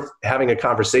 It's worth having a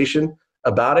conversation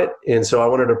about it. And so I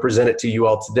wanted to present it to you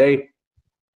all today.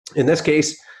 In this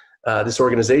case, this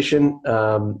organization,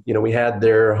 we had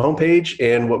their homepage,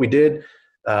 and what we did,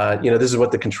 this is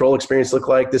what the control experience looked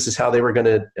like. This is how they were going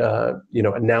to,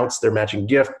 announce their matching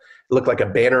gift. It looked like a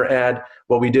banner ad.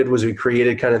 What we did was we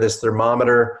created kind of this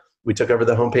thermometer. We took over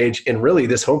the homepage, and really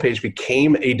this homepage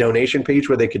became a donation page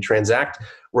where they could transact,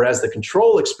 whereas the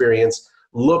control experience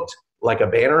looked like a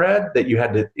banner ad that you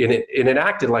had to, and it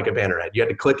acted like a banner ad. You had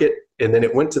to click it, and then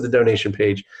it went to the donation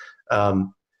page.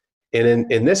 And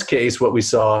in this case, what we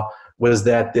saw was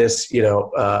that this, we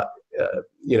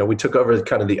took over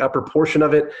kind of the upper portion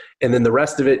of it, and then the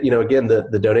rest of it, again,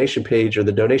 the donation page or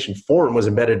the donation form was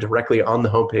embedded directly on the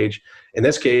homepage. In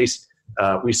this case,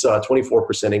 we saw a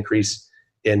 24% increase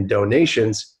in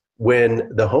donations when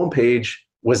the homepage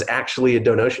was actually a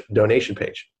donation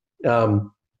page.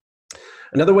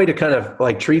 Another way to kind of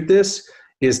like treat this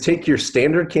is take your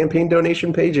standard campaign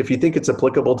donation page. If you think it's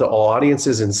applicable to all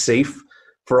audiences and safe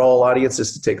for all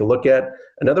audiences to take a look at,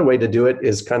 another way to do it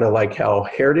is kind of like how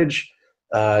Heritage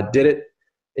did it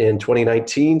in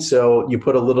 2019. So you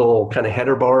put a little kind of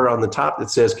header bar on the top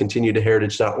that says continue to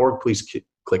heritage.org. Please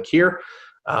click here.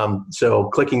 So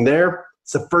clicking there,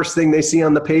 it's the first thing they see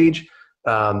on the page.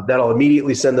 That'll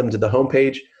immediately send them to the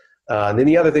homepage. And then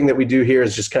the other thing that we do here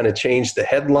is just kind of change the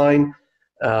headline.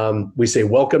 We say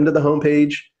welcome to the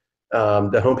homepage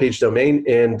domain,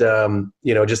 and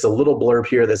just a little blurb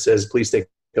here that says please take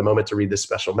a moment to read this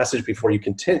special message before you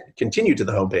continue to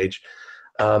the homepage.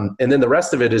 And then the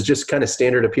rest of it is just kind of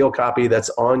standard appeal copy that's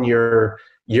on your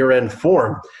year-end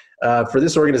form. For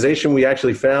this organization, we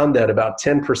actually found that about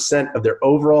 10% of their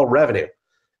overall revenue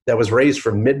that was raised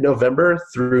from mid-November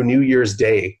through New Year's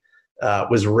Day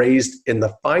was raised in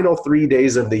the final 3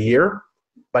 days of the year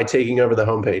by taking over the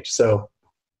homepage. So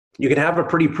you can have a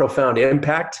pretty profound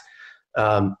impact.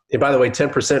 And by the way,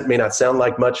 10% may not sound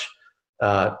like much.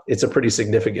 It's a pretty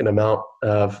significant amount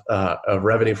of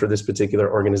revenue for this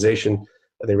particular organization.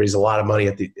 They raise a lot of money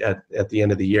at the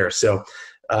end of the year. So,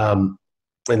 and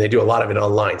they do a lot of it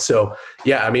online. So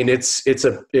yeah, I mean,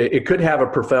 it could have a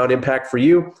profound impact for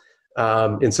you.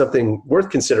 And something worth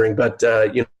considering, but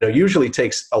usually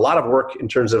takes a lot of work in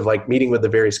terms of like meeting with the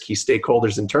various key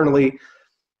stakeholders internally,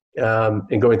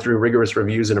 and going through rigorous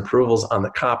reviews and approvals on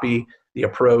the copy, the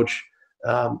approach,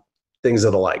 things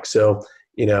of the like. So,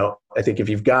 I think if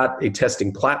you've got a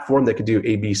testing platform that could do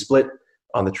A/B split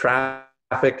on the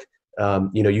traffic,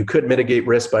 you could mitigate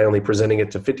risk by only presenting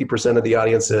it to 50% of the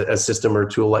audience. A system or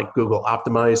tool like Google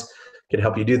Optimize can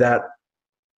help you do that.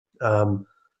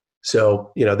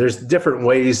 So, there's different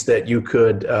ways that you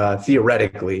could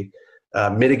theoretically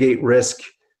mitigate risk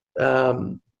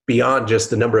beyond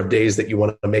just the number of days that you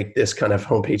want to make this kind of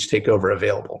homepage takeover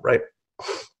available, right?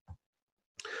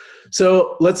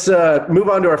 So let's move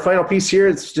on to our final piece here.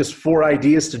 It's just 4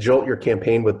 ideas to jolt your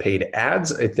campaign with paid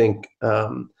ads. I think,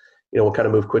 we'll kind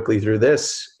of move quickly through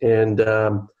this, and,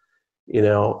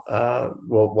 we'll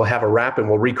have a wrap, and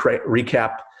we'll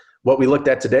recap what we looked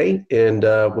at today, and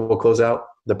we'll close out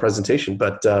the presentation.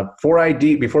 But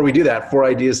before we do that, 4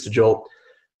 ideas to jolt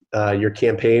your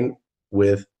campaign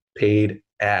with paid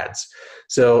ads.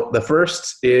 So the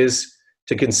first is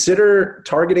to consider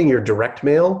targeting your direct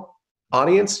mail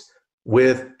audience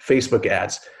with Facebook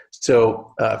ads.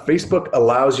 So Facebook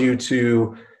allows you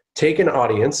to take an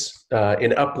audience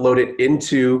and upload it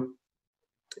into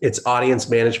its audience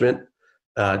management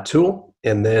tool,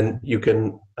 and then you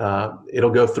can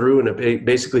it'll go through and it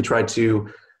basically try to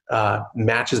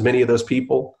match as many of those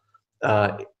people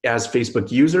as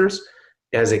Facebook users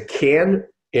as it can,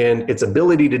 and its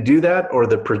ability to do that, or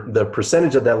the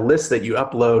percentage of that list that you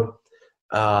upload,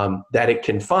 that it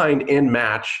can find and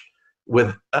match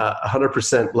with a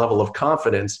 100% level of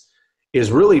confidence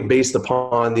is really based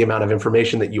upon the amount of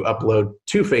information that you upload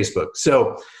to Facebook.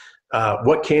 So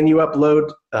what can you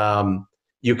upload?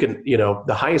 You can,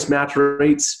 the highest match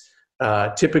rates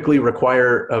typically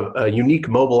require a unique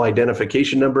mobile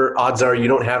identification number. Odds are you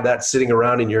don't have that sitting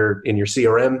around in your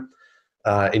CRM,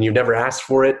 and you never asked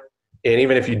for it. And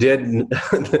even if you did,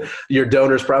 your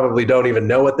donors probably don't even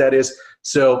know what that is.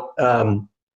 So,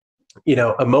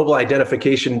 a mobile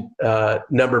identification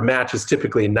number match is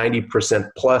typically a 90%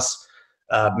 plus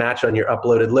match on your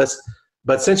uploaded list.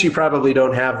 But since you probably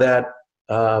don't have that,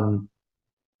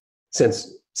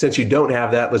 since you don't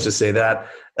have that, let's just say that,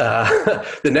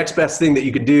 the next best thing that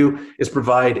you could do is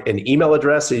provide an email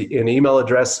address. An email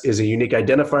address is a unique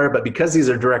identifier, but because these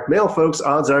are direct mail folks,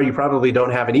 odds are you probably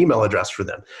don't have an email address for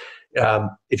them.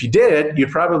 If you did,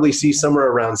 you'd probably see somewhere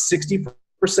around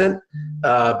 60%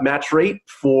 match rate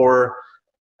for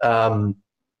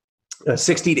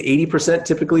 60 to 80%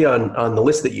 typically on the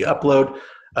list that you upload.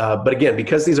 But again,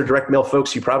 because these are direct mail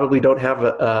folks, you probably don't have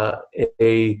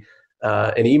an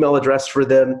email address for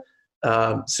them.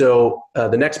 So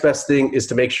the next best thing is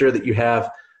to make sure that you have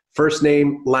first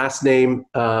name, last name,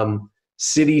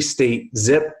 city, state,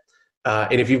 zip.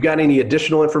 And if you've got any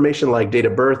additional information like date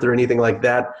of birth or anything like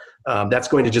that, that's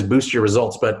going to just boost your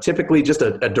results. But typically just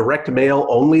a direct mail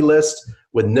only list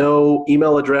with no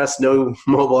email address, no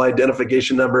mobile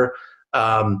identification number,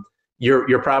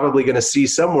 you're probably going to see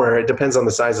somewhere, it depends on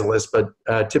the size of the list, but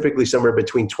typically somewhere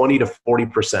between 20 to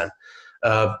 40%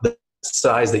 of the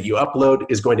size that you upload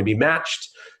is going to be matched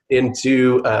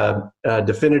into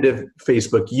definitive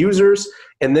Facebook users.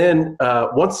 And then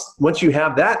once you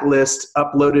have that list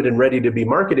uploaded and ready to be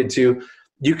marketed to,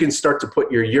 you can start to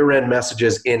put your year-end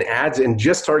messages in ads and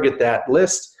just target that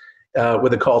list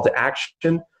with a call to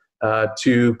action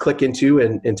to click into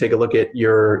and take a look at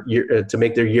to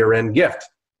make their year-end gift.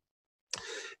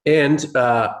 And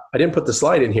I didn't put the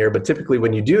slide in here, but typically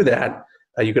when you do that,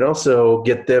 you can also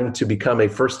get them to become a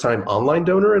first-time online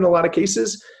donor in a lot of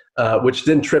cases, which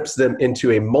then trips them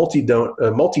into a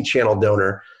multi-channel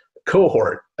donor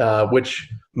cohort,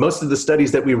 which most of the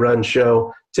studies that we run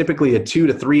show typically a 2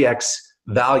 to 3x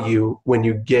value when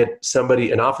you get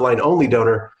somebody, an offline-only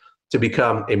donor, to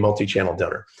become a multi-channel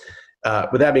donor.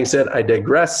 With that being said, I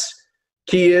digress.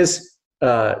 Key is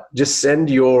just send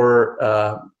your,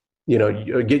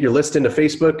 get your list into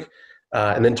Facebook,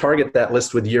 and then target that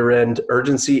list with year-end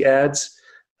urgency ads,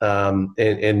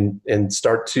 and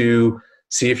start to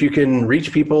see if you can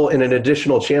reach people in an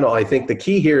additional channel. I think the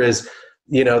key here is,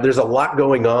 there's a lot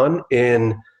going on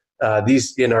in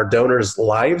our donors'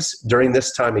 lives during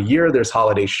this time of year. There's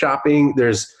holiday shopping.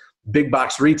 There's big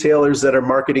box retailers that are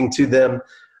marketing to them,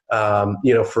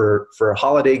 for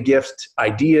holiday gift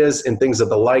ideas and things of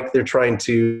the like. They're trying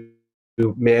to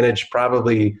manage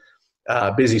probably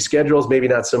busy schedules, maybe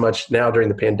not so much now during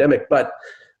the pandemic, but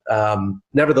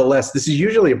nevertheless, this is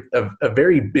usually a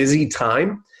very busy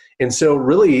time. And so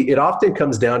really it often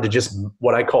comes down to just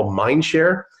what I call mind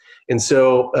share. And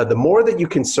so the more that you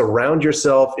can surround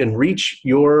yourself and reach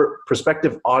your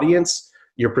prospective audience,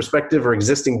 your prospective or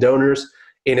existing donors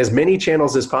in as many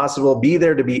channels as possible, be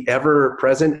there to be ever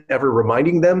present, ever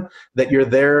reminding them that you're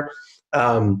there,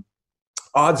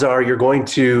 odds are you're going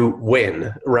to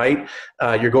win, right?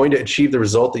 You're going to achieve the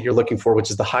result that you're looking for,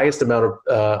 which is the highest amount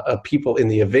of people in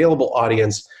the available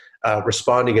audience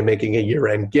responding and making a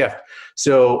year-end gift.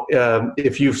 So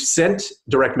if you've sent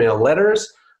direct mail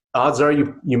letters, odds are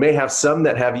you may have some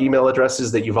that have email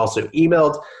addresses that you've also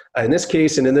emailed. In this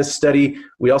case, and in this study,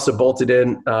 we also bolted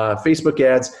in Facebook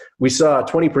ads. We saw a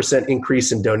 20%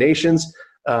 increase in donations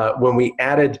when we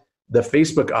added the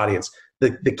Facebook audience.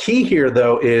 The key here,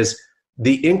 though, is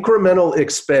the incremental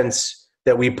expense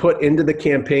that we put into the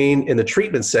campaign in the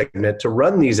treatment segment to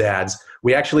run these ads.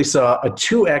 We actually saw a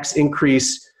 2x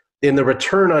increase in the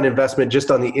return on investment just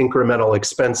on the incremental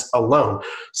expense alone.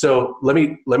 So let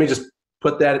me just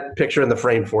put that picture in the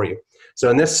frame for you. So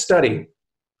in this study,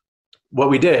 what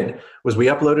we did was we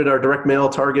uploaded our direct mail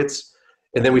targets,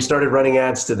 and then we started running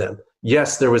ads to them.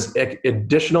 Yes, there was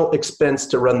additional expense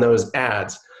to run those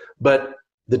ads, but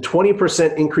the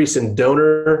 20% increase in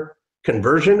donor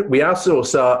conversion, we also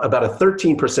saw about a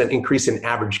 13% increase in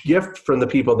average gift from the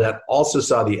people that also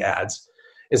saw the ads.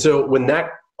 And so when that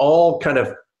all kind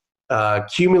of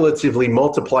cumulatively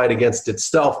multiplied against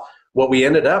itself, what we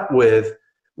ended up with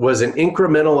was an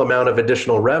incremental amount of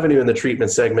additional revenue in the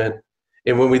treatment segment.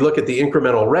 And when we look at the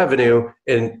incremental revenue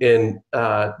and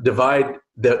divide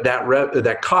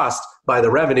that cost by the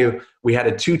revenue, we had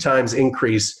a 2 times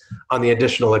increase on the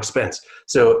additional expense.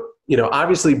 So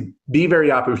obviously be very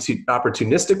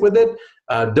opportunistic with it.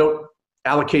 Don't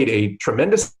allocate a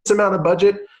tremendous amount of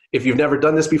budget. If you've never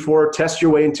done this before, test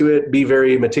your way into it. Be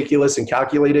very meticulous and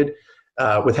calculated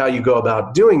with how you go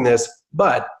about doing this.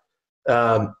 But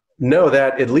know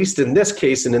that at least in this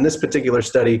case and in this particular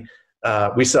study,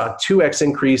 we saw a 2x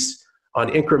increase on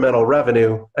incremental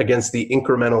revenue against the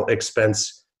incremental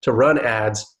expense to run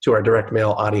ads to our direct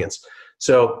mail audience.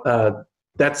 So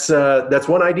that's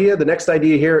one idea. The next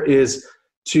idea here is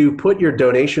to put your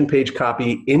donation page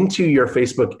copy into your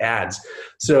Facebook ads.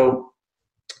 So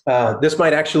this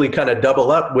might actually kind of double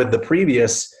up with the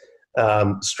previous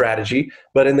strategy,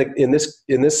 but in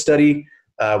this study,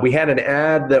 we had an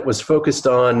ad that was focused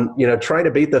on trying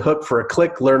to bait the hook for a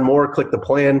click, learn more, click the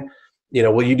plan.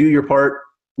 Will you do your part?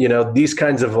 These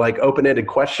kinds of like open-ended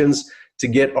questions to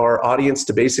get our audience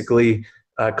to basically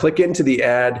click into the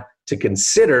ad to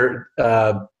consider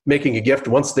making a gift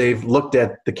once they've looked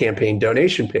at the campaign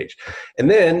donation page. And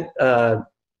then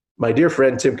my dear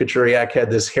friend Tim Kachuriak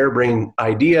had this harebrained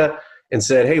idea and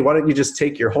said, hey, why don't you just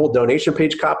take your whole donation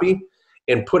page copy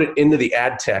and put it into the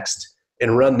ad text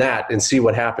and run that and see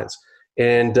what happens.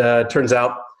 And turns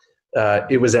out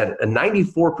it was at a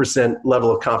 94%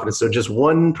 level of confidence. So just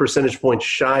 1 percentage point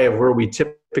shy of where we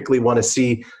typically want to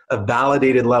see a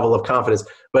validated level of confidence.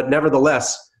 But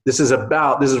nevertheless, this is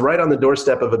right on the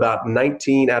doorstep of about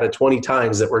 19 out of 20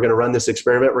 times that we're going to run this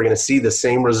experiment. We're going to see the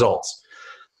same results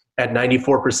at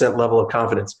 94% level of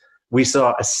confidence. We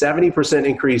saw a 70%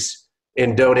 increase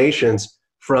in donations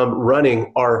from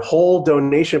running our whole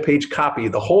donation page copy,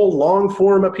 the whole long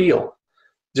form appeal,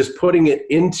 just putting it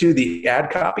into the ad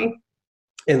copy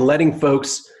and letting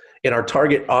folks in our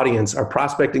target audience, our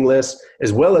prospecting list,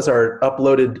 as well as our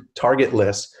uploaded target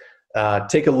list,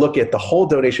 take a look at the whole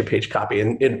donation page copy.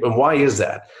 And why is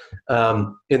that?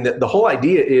 And the whole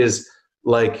idea is,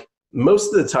 like,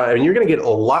 most of the time, you're going to get a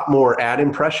lot more ad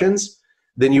impressions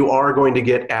than you are going to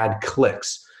get ad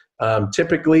clicks.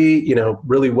 Typically,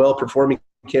 really well-performing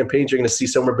campaigns, you're going to see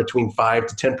somewhere between 5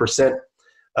 to 10%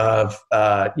 of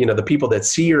the people that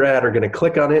see your ad are going to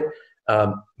click on it.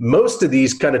 Most of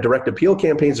these kind of direct appeal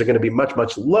campaigns are going to be much,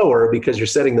 much lower because you're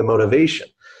setting the motivation.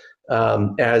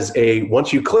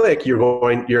 Once you click,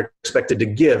 you're expected to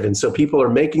give. And so people are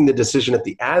making the decision at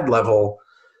the ad level,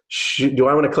 do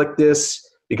I want to click this?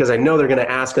 Because I know they're going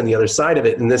to ask on the other side of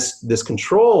it. And this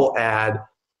control ad,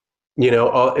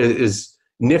 is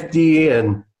nifty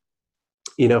and,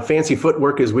 fancy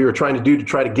footwork as we were trying to do to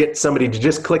try to get somebody to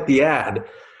just click the ad.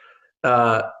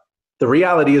 The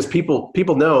reality is people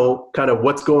know kind of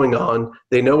what's going on.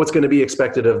 They know what's going to be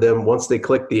expected of them once they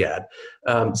click the ad.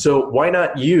 So why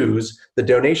not use the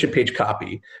donation page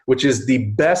copy, which is the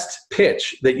best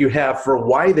pitch that you have for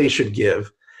why they should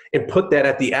give, and put that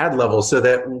at the ad level so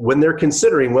that when they're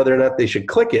considering whether or not they should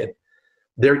click it,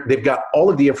 they've got all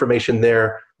of the information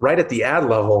there right at the ad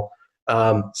level,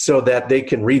 so that they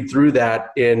can read through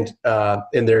that and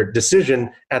in their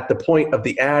decision at the point of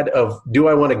the ad of, do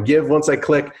I want to give once I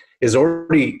click, is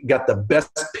already got the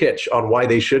best pitch on why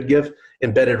they should give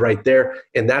embedded right there.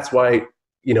 And that's why,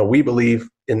 we believe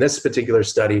in this particular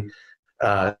study,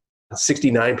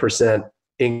 69%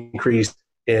 increase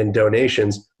in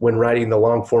donations when writing the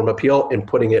long form appeal and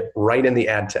putting it right in the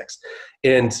ad text.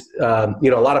 And, a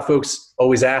lot of folks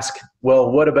always ask,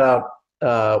 well, what about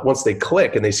once they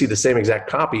click and they see the same exact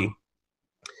copy?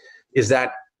 Is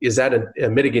that a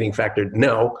mitigating factor?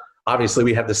 No. Obviously,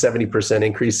 we have the 70%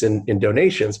 increase in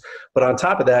donations. But on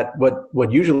top of that,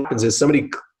 what usually happens is somebody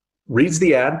reads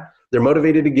the ad, they're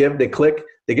motivated to give, they click,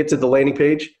 they get to the landing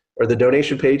page or the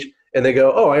donation page, and they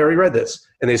go, oh, I already read this.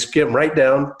 And they skim right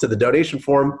down to the donation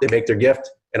form, they make their gift,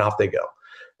 and off they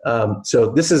go.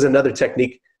 So this is another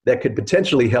technique that could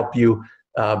potentially help you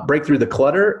break through the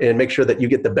clutter and make sure that you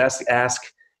get the best ask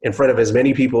in front of as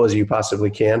many people as you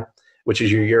possibly can, which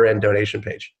is your year-end donation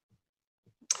page.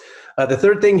 The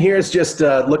third thing here is just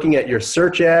looking at your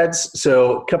search ads.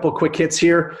 So a couple quick hits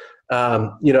here.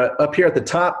 Up here at the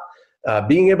top,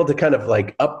 being able to kind of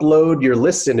like upload your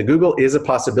lists into Google is a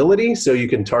possibility. So you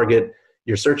can target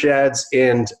your search ads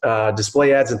and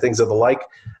display ads and things of the like.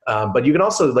 But you can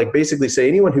also like basically say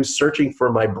anyone who's searching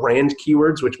for my brand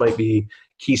keywords, which might be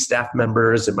key staff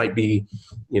members, it might be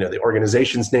the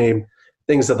organization's name,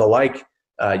 things of the like.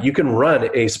 You can run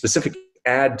a specific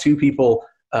ad to people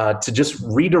to just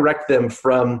redirect them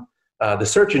from the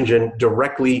search engine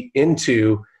directly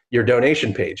into your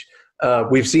donation page.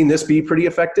 We've seen this be pretty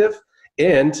effective.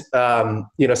 And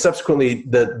subsequently,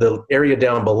 the area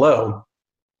down below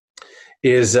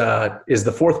is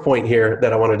the fourth point here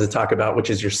that I wanted to talk about, which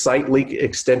is your site link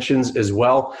extensions as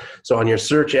well. So on your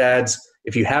search ads,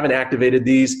 If you haven't activated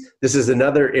these, this is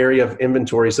another area of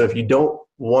inventory. So if you don't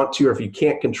want to, or if you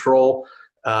can't control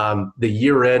the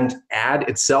year-end ad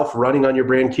itself running on your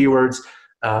brand keywords,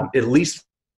 at least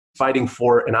fighting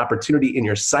for an opportunity in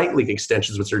your site link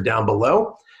extensions, which are down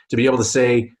below, to be able to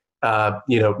say,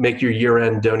 make your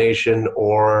year-end donation,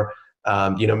 or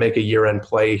make a year-end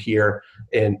play here.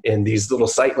 And these little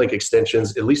site link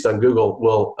extensions, at least on Google,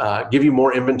 will give you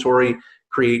more inventory,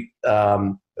 create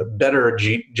better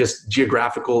just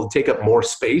geographical, take up more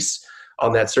space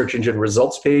on that search engine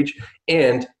results page,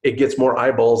 and it gets more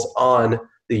eyeballs on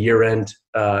the year-end,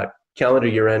 calendar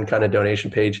year-end kind of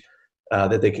donation page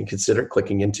that they can consider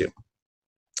clicking into.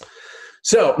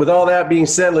 So with all that being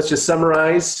said, let's just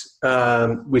summarize.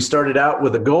 We started out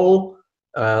with a goal.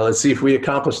 Let's see if we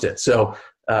accomplished it. So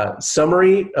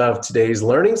summary of today's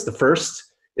learnings. The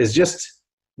first is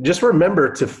just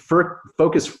remember to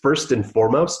focus first and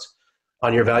foremost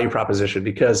on your value proposition,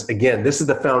 because again, this is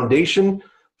the foundation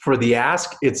for the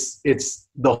ask. It's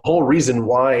the whole reason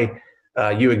why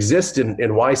you exist,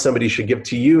 and why somebody should give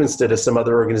to you instead of some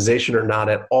other organization, or not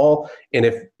at all. And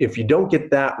if you don't get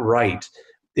that right,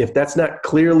 if that's not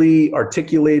clearly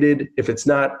articulated, if it's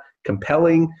not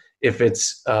compelling, if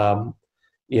it's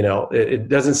it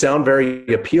doesn't sound very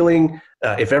appealing,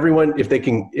 if they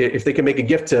can make a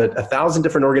gift to 1,000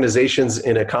 different organizations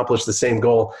and accomplish the same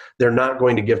goal, they're not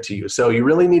going to give to you. So you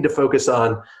really need to focus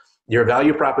on your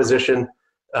value proposition,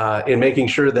 and making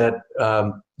sure that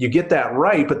you get that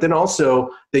right, but then also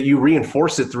that you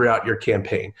reinforce it throughout your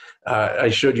campaign. I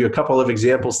showed you a couple of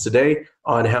examples today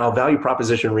on how value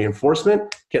proposition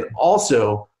reinforcement can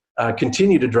also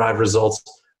continue to drive results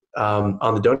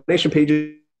on the donation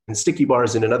pages and sticky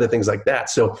bars and other things like that.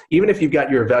 So even if you've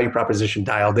got your value proposition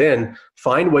dialed in,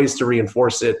 find ways to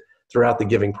reinforce it throughout the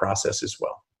giving process as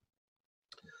well.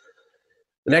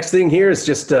 The next thing here is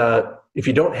just if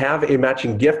you don't have a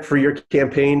matching gift for your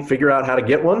campaign, figure out how to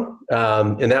get one.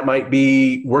 And that might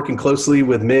be working closely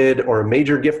with mid or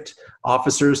major gift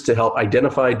officers to help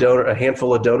identify a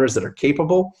handful of donors that are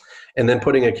capable, and then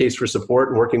putting a case for support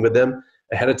and working with them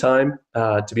ahead of time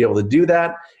to be able to do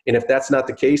that. And if that's not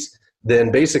the case,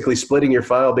 then basically splitting your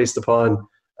file based upon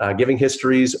giving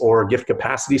histories or gift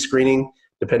capacity screening,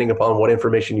 depending upon what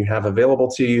information you have available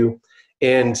to you,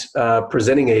 and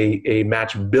presenting a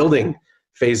match building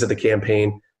phase of the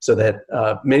campaign so that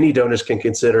many donors can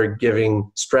consider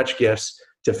giving stretch gifts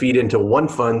to feed into one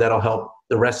fund that'll help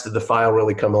the rest of the file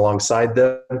really come alongside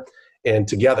them, and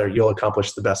together you'll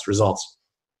accomplish the best results.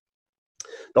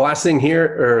 The last thing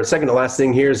here, or second to last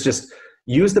thing here, is just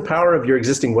use the power of your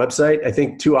existing website. I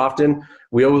think too often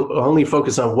we only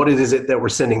focus on what it is that we're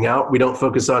sending out. We don't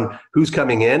focus on who's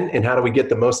coming in and how do we get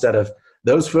the most out of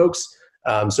those folks.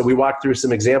 So we walked through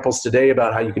some examples today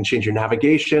about how you can change your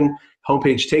navigation,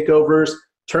 homepage takeovers,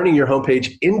 turning your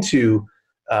homepage into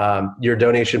your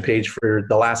donation page for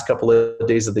the last couple of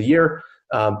days of the year,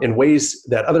 in ways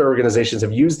that other organizations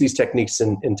have used these techniques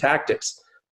and tactics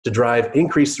to drive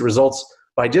increased results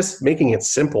by just making it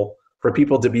simple for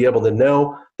people to be able to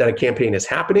know that a campaign is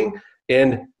happening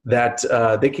and that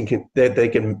they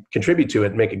can contribute to it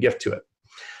and make a gift to it.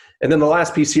 And then the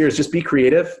last piece here is just be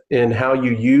creative in how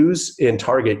you use and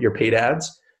target your paid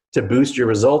ads to boost your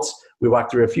results. We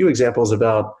walked through a few examples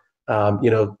about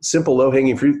simple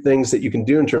low-hanging fruit things that you can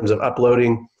do in terms of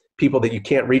uploading people that you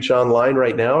can't reach online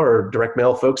right now, or direct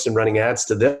mail folks and running ads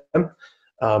to them.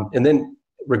 And then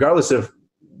regardless of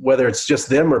whether it's just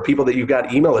them or people that you've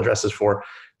got email addresses for,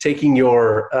 taking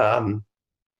your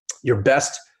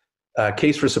best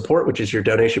case for support, which is your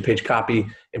donation page copy,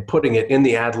 and putting it in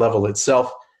the ad level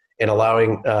itself, and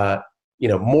allowing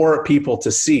more people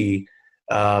to see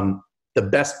the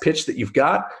best pitch that you've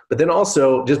got, but then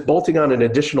also just bolting on an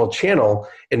additional channel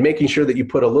and making sure that you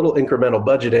put a little incremental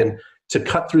budget in to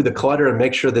cut through the clutter and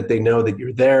make sure that they know that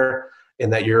you're there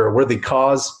and that you're a worthy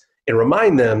cause, and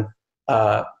remind them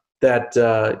that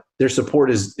their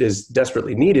support is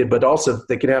desperately needed, but also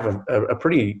they can have a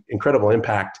pretty incredible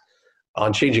impact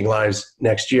on changing lives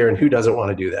next year, and who doesn't want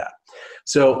to do that?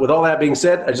 So with all that being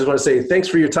said, I just want to say thanks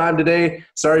for your time today.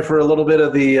 Sorry for a little bit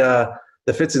of the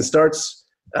fits and starts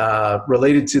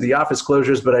related to the office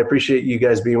closures, but I appreciate you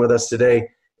guys being with us today,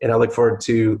 and I look forward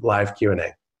to live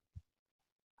Q&A.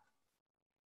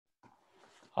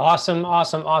 Awesome,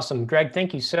 awesome, awesome. Greg,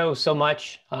 thank you so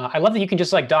much. I love that you can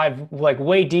just dive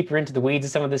way deeper into the weeds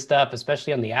of some of this stuff,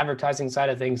 especially on the advertising side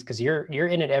of things, because you're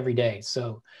in it every day.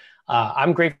 So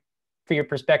I'm grateful for your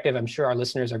perspective. I'm sure our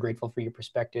listeners are grateful for your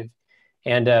perspective.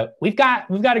 And we've got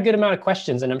a good amount of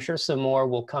questions, and I'm sure some more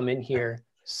will come in here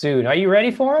soon. Are you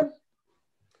ready for them?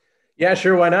 Yeah,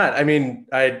 sure. Why not? I mean,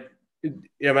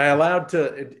 Am I allowed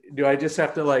to, do I just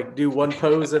have to like do one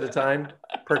pose at a time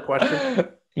per question?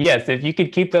 Yes, if you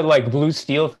could keep the like blue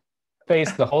steel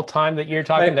face the whole time that you're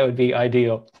talking, My, that would be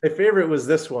ideal. my favorite was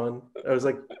this one. I was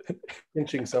like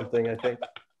pinching something, I think.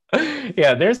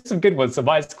 Yeah, there's some good ones. Some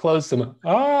eyes closed, some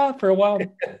for a while.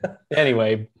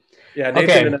 Anyway, Yeah,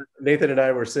 okay. Nathan and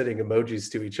I were sending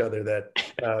emojis to each other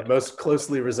that most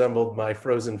closely resembled my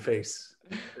frozen face.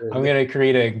 I'm And gonna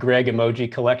create a Greg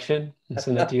emoji collection and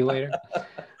send that to you later.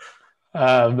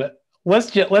 Um,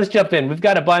 let's jump in. We've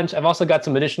got a bunch. I've also got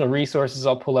some additional resources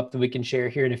I'll pull up that we can share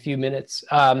here in a few minutes.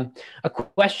 A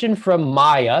question from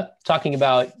Maya talking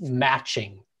about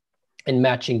matching and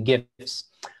matching gifts.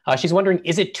 She's wondering,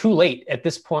 is it too late at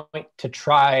this point to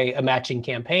try a matching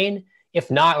campaign? If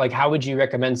not, like, how would you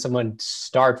recommend someone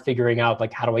start figuring out,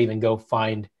 like, how do I even go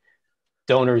find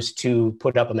donors to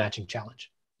put up a matching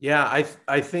challenge? yeah,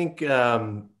 I think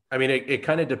I mean it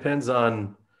kind of depends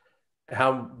on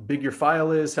how big your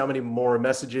file is, how many more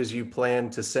messages you plan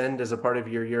to send as a part of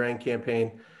your year-end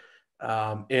campaign,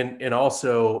 and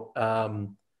also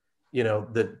you know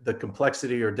the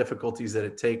complexity or difficulties that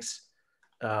it takes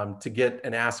to get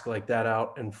an ask like that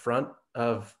out in front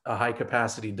of a high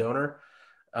capacity donor.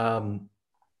 Um,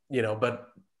 you know, but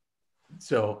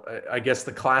so I guess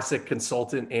the classic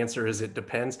consultant answer is it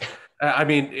depends. I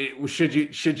mean, should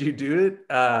you do it?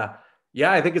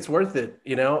 Yeah, I think it's worth it.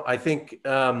 You know, I think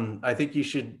you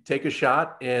should take a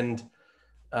shot, and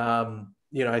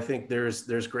you know, I think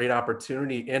there's great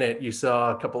opportunity in it. You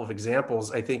saw a couple of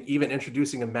examples. I think even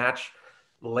introducing a match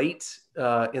late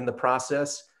in the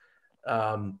process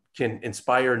can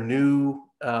inspire new.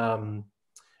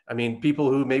 I mean, people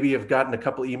who maybe have gotten a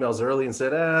couple emails early and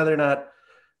said, they're not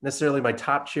necessarily my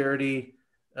top charity,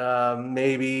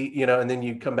 maybe, you know, and then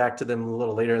you come back to them a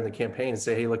little later in the campaign and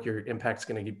say, hey, look, your impact's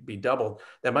going to be doubled.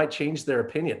 That might change their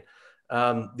opinion.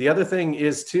 The other thing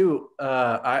is too,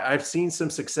 I've seen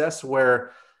some success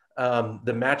where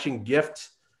the matching gift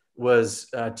was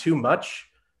too much.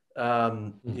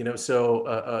 You know, so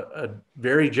a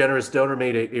very generous donor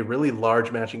made a really large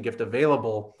matching gift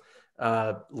available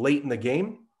late in the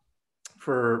game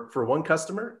for one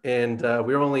customer, and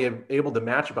we were only able to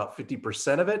match about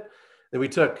 50% of it. Then we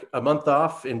took a month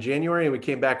off in January, and we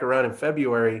came back around in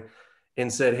February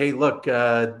and said, hey, look,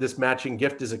 this matching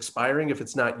gift is expiring if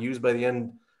it's not used by the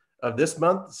end of this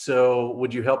month. So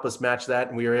would you help us match that?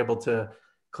 And we were able to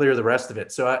clear the rest of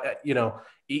it. So, you know,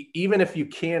 even if you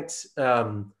can't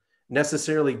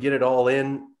necessarily get it all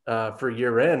in for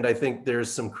year end, I think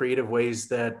there's some creative ways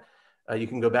that you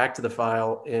can go back to the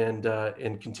file and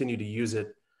continue to use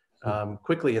it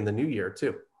quickly in the new year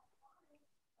too.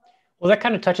 Well, that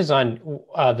kind of touches on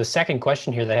the second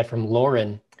question here that I had from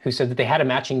Lauren, who said that they had a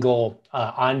matching goal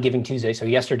on Giving Tuesday, so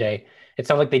yesterday. It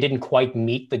sounded like they didn't quite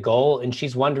meet the goal, and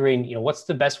she's wondering, you know, what's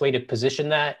the best way to position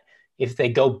that? If they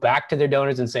go back to their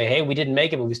donors and say, hey, we didn't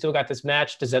make it, but we still got this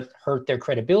match, does that hurt their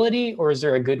credibility, or is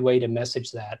there a good way to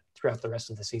message that throughout the rest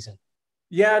of the season?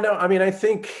 Yeah, no, I mean, I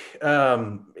think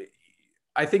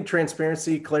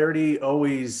transparency, clarity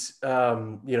always,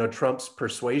 you know, trumps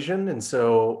persuasion. And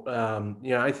so,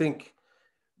 you know, I think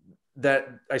that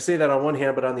I say that on one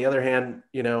hand, but on the other hand,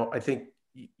 you know, I think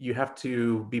you have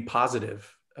to be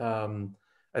positive.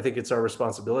 I think it's our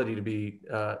responsibility to be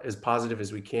as positive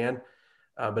as we can,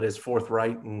 but as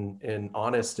forthright and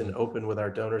honest and open with our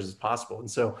donors as possible.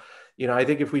 And so, you know, I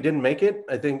think if we didn't make it,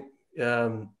 I think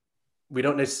we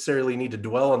don't necessarily need to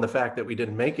dwell on the fact that we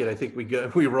didn't make it. I think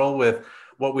we roll with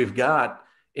what we've got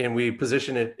and we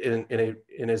position it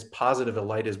in as positive a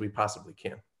light as we possibly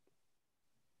can.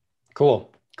 Cool.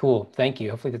 Thank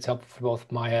you. Hopefully that's helpful for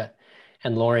both Maya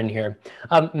and Lauren here.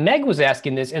 Meg was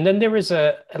asking this, and then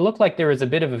it looked like there was a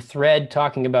bit of a thread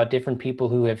talking about different people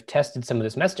who have tested some of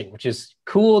this messaging, which is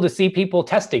cool to see people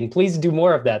testing. Please do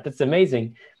more of that. That's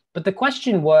amazing. But the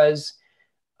question was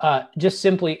just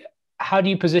simply, how do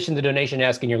you position the donation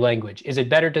ask in your language? Is it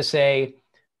better to say,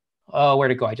 oh,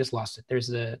 where'd it go? I just lost it. There's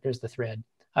the thread.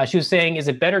 She was saying, is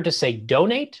it better to say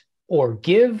donate or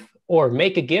give or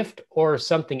make a gift or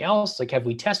something else? Like, have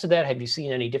we tested that? Have you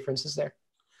seen any differences there?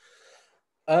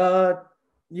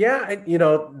 Yeah, you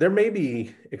know, there may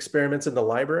be experiments in the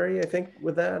library, I think,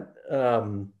 with that.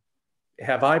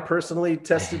 Have I personally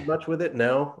tested much with it?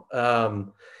 No.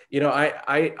 You know,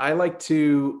 I like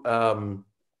to,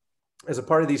 as a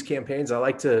part of these campaigns, I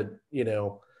like to, you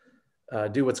know,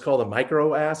 do what's called a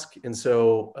micro ask. And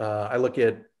so I look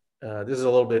at, this is a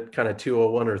little bit kind of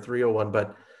 201 or 301,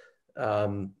 but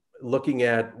looking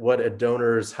at what a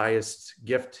donor's highest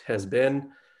gift has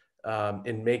been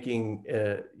and making,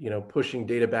 you know, pushing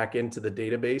data back into the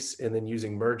database and then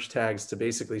using merge tags to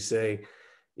basically say,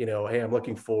 hey, I'm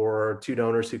looking for 2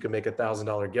 donors who can make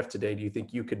 $1,000 gift today. Do you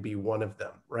think you could be one of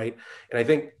them? Right. And I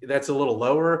think that's a little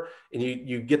lower, and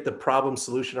you get the problem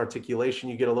solution articulation.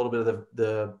 You get a little bit of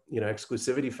the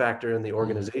exclusivity factor in the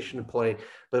organization to play.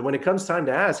 But when it comes time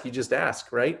to ask, you just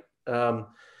ask, right?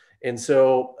 And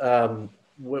so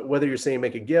whether you're saying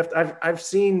make a gift, I've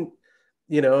seen,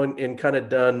 and kind of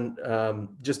done,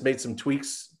 just made some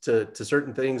tweaks to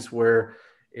certain things where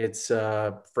it's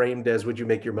framed as, would you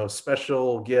make your most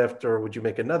special gift, or would you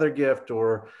make another gift,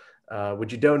 or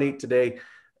would you donate today?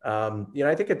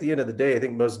 I think at the end of the day, I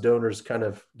think most donors kind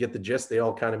of get the gist. They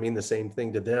all kind of mean the same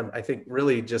thing to them. I think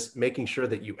really just making sure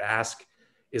that you ask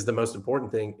is the most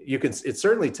important thing. It's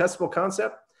certainly a testable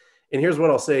concept. And here's what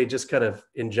I'll say, just kind of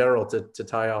in general to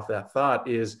tie off that thought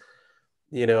is,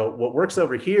 what works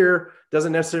over here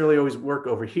doesn't necessarily always work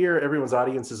over here. Everyone's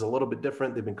audience is a little bit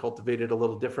different. They've been cultivated a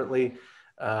little differently.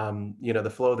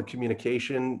 The flow of the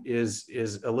communication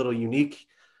is a little unique.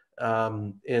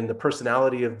 And the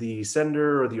personality of the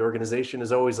sender or the organization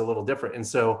is always a little different. And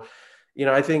so,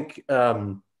 I think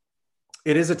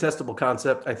it is a testable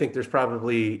concept. I think there's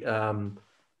probably,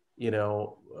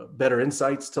 better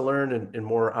insights to learn and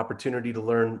more opportunity to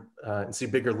learn and see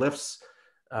bigger lifts.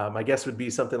 My guess would be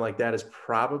something like that is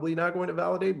probably not going to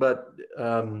validate, but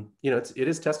it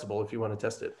is testable if you want to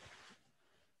test it.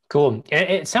 Cool.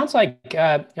 It sounds like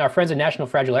our friends at National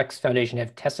Fragile X Foundation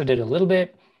have tested it a little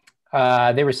bit.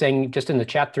 They were saying just in the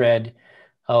chat thread,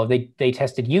 they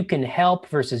tested you can help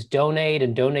versus donate,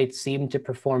 and donate seemed to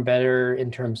perform better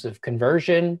in terms of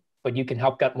conversion, but you can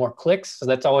help got more clicks. So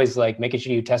that's always like making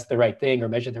sure you test the right thing or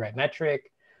measure the right metric.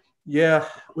 Yeah,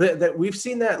 we've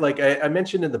seen that. Like I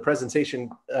mentioned in the presentation,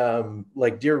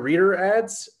 like Dear Reader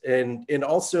ads, and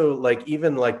also like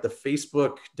even like the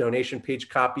Facebook donation page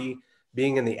copy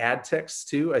being in the ad text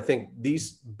too. I think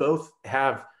these both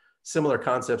have similar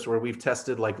concepts where we've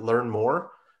tested like learn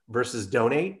more versus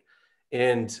donate.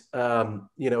 And,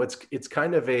 it's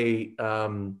kind of a,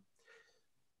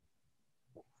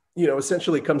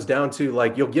 essentially comes down to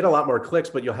like, you'll get a lot more clicks,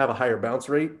 but you'll have a higher bounce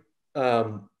rate.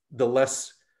 The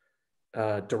less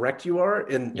direct you are.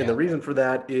 And the reason for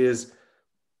that is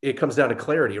it comes down to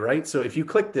clarity, right? So if you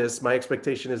click this, my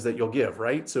expectation is that you'll give,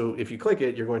 right? So if you click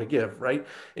it, you're going to give, right?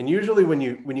 And usually when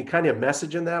you kind of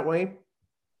message in that way,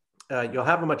 you'll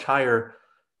have a much higher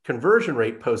conversion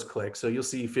rate post-click. So you'll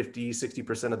see 50,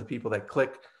 60% of the people that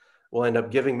click will end up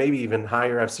giving, maybe even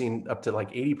higher. I've seen up to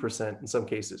like 80% in some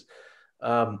cases.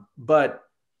 But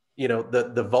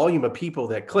the volume of people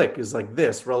that click is like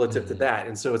this relative to that.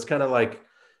 And so it's kind of like,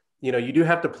 you do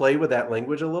have to play with that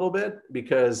language a little bit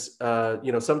because,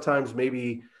 sometimes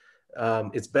maybe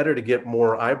it's better to get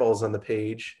more eyeballs on the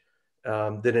page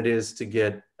than it is to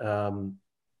get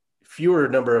fewer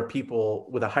number of people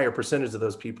with a higher percentage of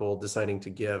those people deciding to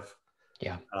give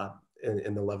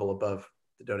in the level above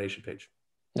the donation page.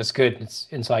 That's good. It's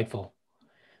insightful.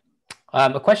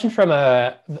 A question from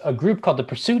a group called The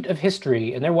Pursuit of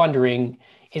History, and they're wondering,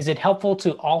 is it helpful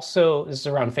to also, this is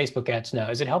around Facebook ads now,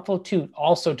 is it helpful to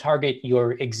also target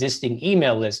your existing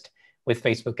email list with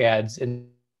Facebook ads? And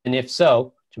if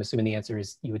so, which I'm assuming the answer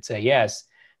is you would say yes,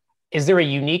 is there a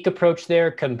unique approach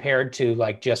there compared to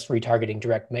like just retargeting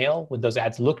direct mail? Would those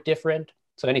ads look different?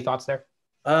 So any thoughts there?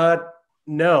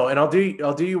 No, and I'll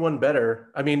do you one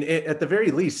better. I mean, at the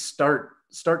very least, start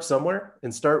somewhere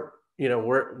and start,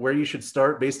 where you should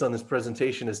start based on this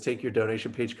presentation is take your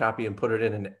donation page copy and put it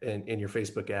in your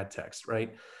Facebook ad text,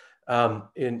 right?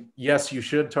 And yes, you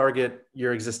should target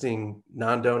your existing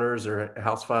non-donors or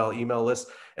house file email list.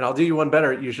 And I'll do you one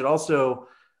better. You should also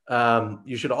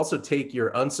take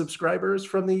your unsubscribers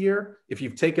from the year, if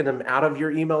you've taken them out of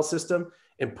your email system,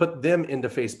 and put them into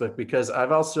Facebook, because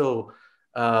I've also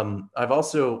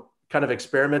kind of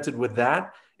experimented with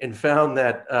that and found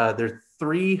that they're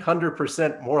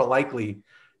 300% more likely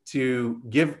to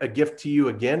give a gift to you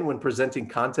again when presenting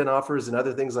content offers and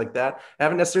other things like that. I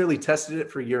haven't necessarily tested it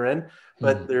for year end,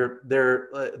 but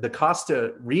the cost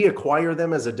to reacquire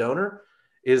them as a donor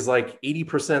is like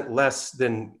 80% less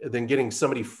than getting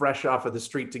somebody fresh off of the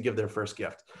street to give their first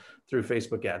gift through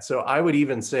Facebook ads. So I would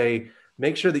even say,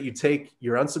 make sure that you take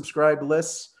your unsubscribed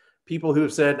lists, people who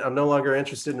have said, I'm no longer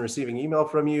interested in receiving email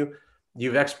from you.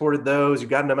 You've exported those, you've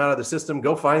gotten them out of the system.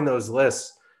 Go find those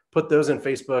lists, put those in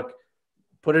Facebook,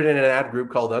 put it in an ad group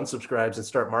called unsubscribes and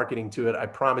start marketing to it. I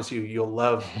promise you, you'll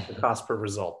love the cost per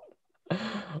result.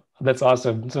 That's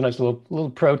awesome. It's a nice little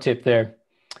pro tip there.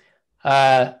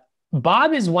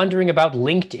 Bob is wondering about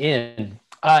LinkedIn.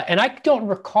 And I don't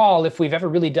recall if we've ever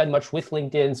really done much with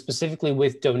LinkedIn, specifically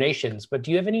with donations, but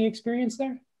do you have any experience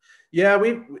there?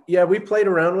 We played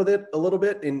around with it a little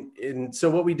bit, and so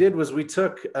what we did was we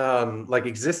took like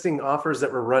existing offers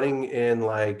that were running in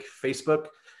like Facebook,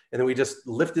 and then we just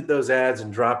lifted those ads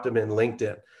and dropped them in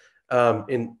LinkedIn.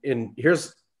 And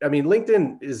here's, I mean,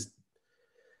 LinkedIn is,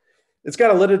 it's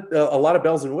got a lot of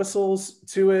bells and whistles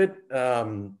to it.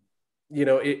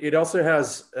 It also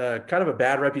has kind of a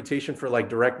bad reputation for like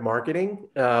direct marketing.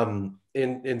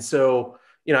 And so,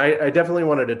 I definitely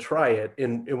wanted to try it.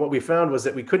 And what we found was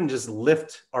that we couldn't just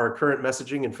lift our current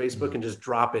messaging in Facebook and just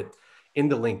drop it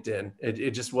into LinkedIn.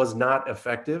 It just was not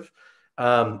effective.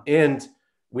 And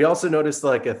we also noticed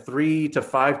like a 3 to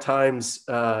 5 times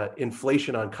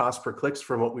inflation on cost per clicks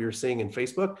from what we were seeing in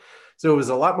Facebook. So it was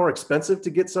a lot more expensive to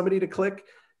get somebody to click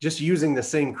just using the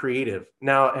same creative.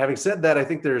 Now, having said that, I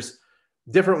think there's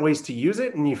different ways to use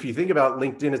it. And if you think about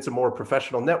LinkedIn, it's a more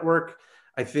professional network.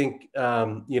 I think,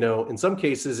 in some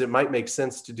cases, it might make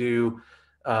sense to do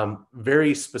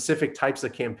very specific types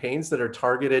of campaigns that are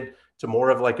targeted to more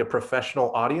of like a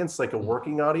professional audience, like a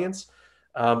working audience,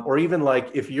 or even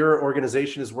like if your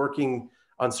organization is working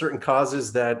on certain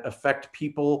causes that affect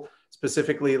people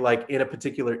specifically, like in a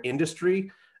particular industry,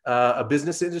 a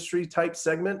business industry type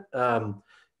segment.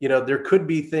 There could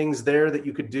be things there that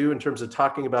you could do in terms of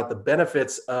talking about the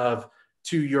benefits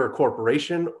to your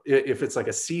corporation, if it's like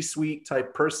a C-suite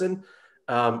type person,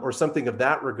 or something of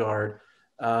that regard.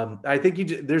 I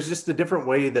think there's just a different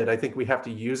way that I think we have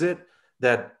to use it.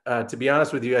 That, to be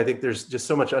honest with you, I think there's just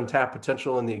so much untapped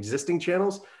potential in the existing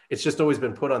channels. It's just always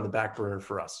been put on the back burner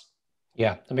for us.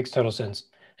 Yeah, that makes total sense.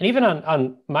 And even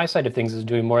on my side of things is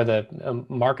doing more of the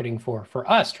marketing for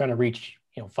us, trying to reach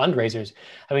fundraisers.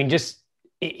 I mean,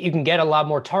 you can get a lot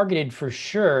more targeted for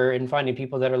sure in finding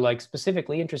people that are like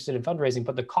specifically interested in fundraising,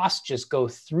 but the costs just go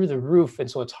through the roof. And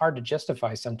so it's hard to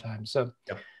justify sometimes. So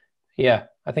Yeah,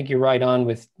 I think you're right on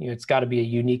with, it's got to be a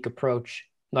unique approach,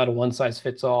 not a one size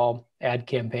fits all ad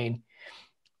campaign.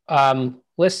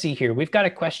 Let's see here. We've got a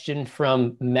question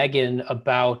from Megan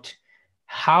about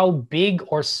how big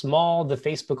or small the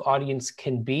Facebook audience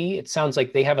can be. It sounds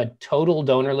like they have a total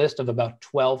donor list of about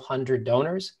 1,200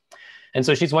 donors. And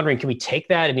so she's wondering, can we take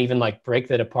that and even like break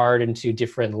that apart into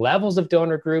different levels of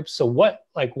donor groups? So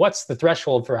what's the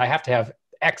threshold for I have to have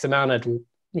X amount of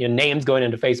names going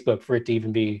into Facebook for it to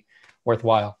even be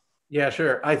worthwhile? Yeah,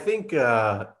 sure. I think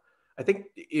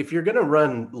if you're going to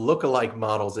run lookalike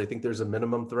models, I think there's a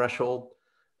minimum threshold.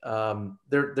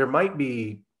 There might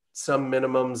be some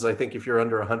minimums. I think if you're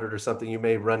under 100 or something, you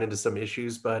may run into some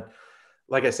issues. But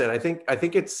like I said, I think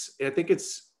it's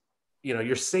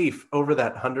you're safe over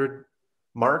that 100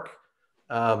 mark.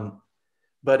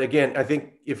 But again, I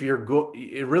think if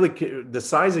the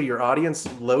size of your audience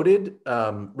loaded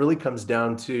really comes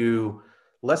down to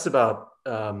less about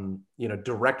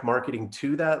direct marketing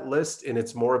to that list, and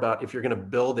it's more about if you're going to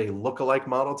build a lookalike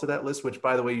model to that list, which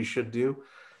by the way you should do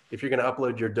if you're going to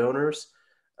upload your donors.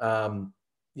 And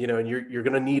you're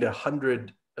going to need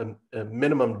 100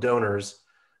 minimum donors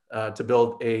to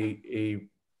build a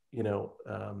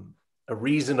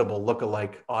reasonable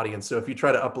lookalike audience. So if you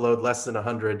try to upload less than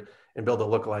 100 and build a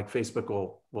lookalike,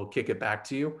 Facebook will kick it back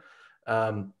to you.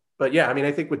 But yeah, I mean,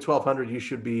 I think with 1,200, you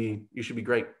should be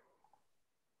great.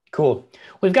 Cool.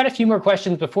 We've got a few more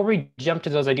questions. Before we jump to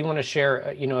those, I do want to share,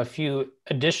 a few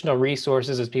additional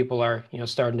resources as people are,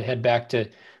 starting to head back to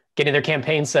getting their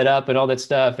campaign set up and all that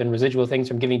stuff and residual things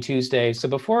from Giving Tuesday. So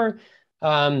before,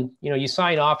 you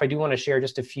sign off, I do want to share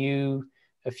just a few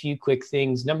quick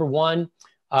things. Number one,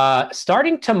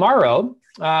 starting tomorrow,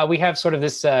 we have sort of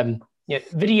this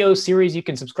video series you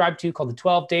can subscribe to called the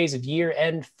 12 Days of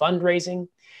Year-End Fundraising.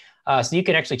 So you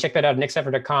can actually check that out at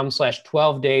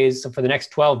nextafter.com/12 days. So for the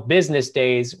next 12 business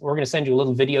days, we're going to send you a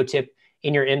little video tip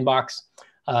in your inbox,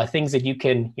 things that you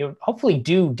can hopefully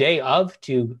do day of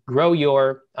to grow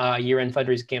your year-end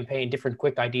fundraising campaign, different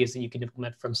quick ideas that you can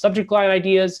implement, from subject line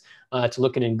ideas to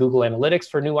looking in Google Analytics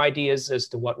for new ideas as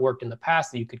to what worked in the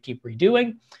past that you could keep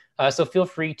redoing. So feel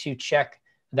free to check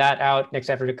that out,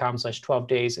 nextafter.com/12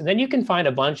 days. And then you can find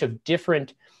a bunch of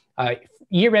different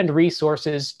year-end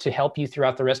resources to help you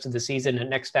throughout the rest of the season at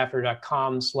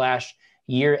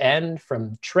nextafter.com/year-end,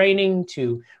 from training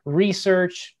to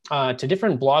research to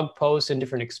different blog posts and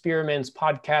different experiments,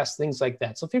 podcasts, things like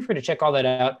that. So feel free to check all that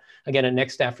out again at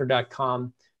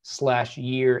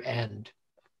nextafter.com/year-end.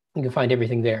 You can find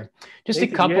everything there. Just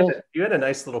Nathan, a couple. You had a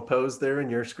nice little pose there in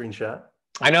your screenshot.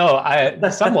 I know.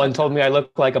 Someone told me I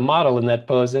look like a model in that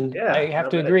pose, and yeah, I have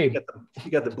to agree. You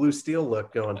got the blue steel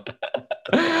look going.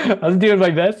 I was doing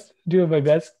my best. Okay,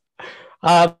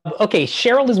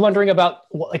 Cheryl is wondering about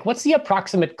what's the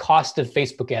approximate cost of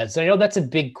Facebook ads? I know that's a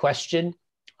big question,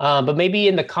 but maybe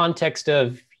in the context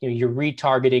of you're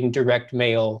retargeting direct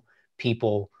mail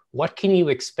people. What can you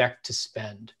expect to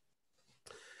spend?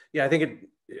 Yeah, I think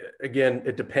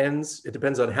it depends. It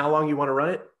depends on how long you want to run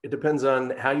it. It depends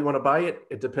on how you want to buy it.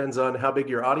 It depends on how big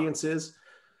your audience is.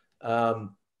 That's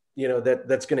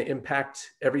going to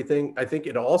impact everything. I think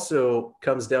it also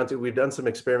comes down to, we've done some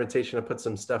experimentation. I put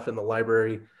some stuff in the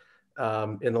library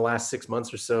in the last 6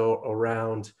 months or so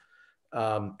around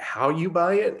how you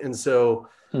buy it. And so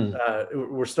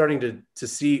we're starting to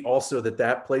see also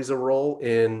that plays a role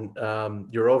in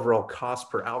your overall cost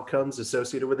per outcomes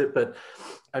associated with it. But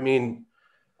I mean,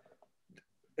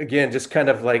 again, just kind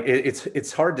of like,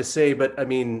 it's hard to say, but I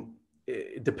mean,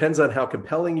 it depends on how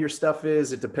compelling your stuff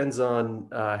is. It depends on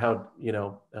how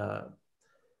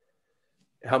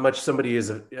much somebody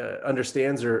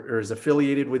understands or is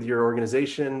affiliated with your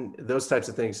organization, those types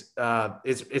of things.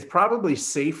 It's probably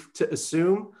safe to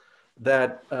assume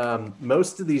that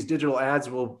most of these digital ads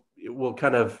will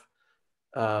kind of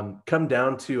come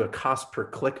down to a cost per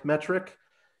click metric.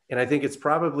 And I think it's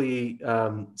probably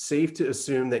safe to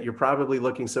assume that you're probably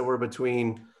looking somewhere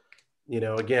between,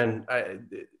 again,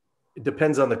 it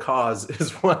depends on the cause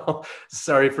as well.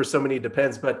 Sorry for so many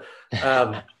depends, but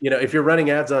if you're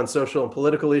running ads on social and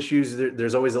political issues,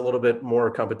 there's always a little bit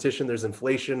more competition. There's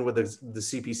inflation with the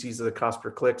CPCs of the cost per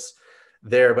clicks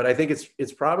there. But I think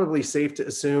it's probably safe to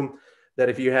assume that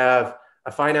if you have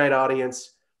a finite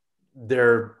audience,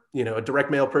 they're a direct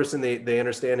mail person, they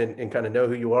understand and kind of know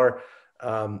who you are.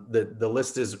 The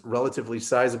list is relatively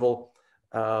sizable.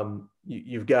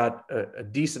 You've got a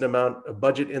decent amount of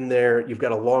budget in there. You've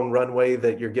got a long runway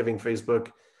that you're giving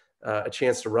Facebook a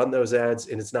chance to run those ads.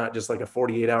 And it's not just like a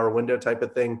 48-hour window type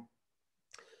of thing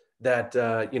that,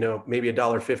 maybe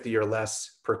 $1.50 or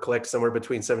less per click, somewhere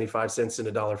between 75 cents and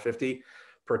 $1.50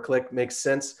 per click makes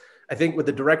sense. I think with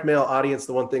the direct mail audience,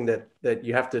 the one thing that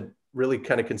you have to really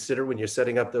kind of consider when you're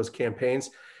setting up those campaigns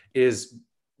is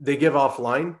they give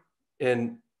offline,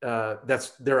 and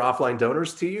that's their offline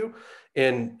donors to you.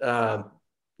 And,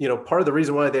 part of the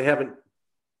reason why they haven't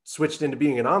switched into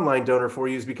being an online donor for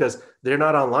you is because they're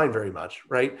not online very much,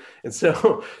 right? And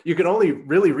so you can only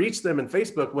really reach them in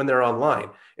Facebook when they're online.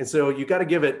 And so you got to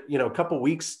give it, a couple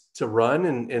weeks to run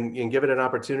and give it an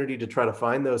opportunity to try to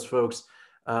find those folks,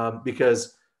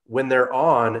 because when they're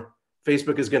on,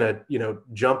 Facebook is going to,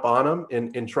 jump on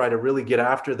them and try to really get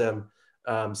after them.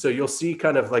 So you'll see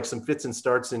kind of like some fits and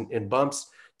starts and bumps.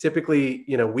 Typically,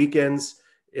 weekends,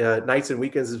 nights and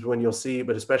weekends is when you'll see,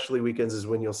 but especially weekends is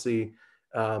when you'll see,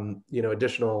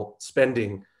 additional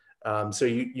spending. So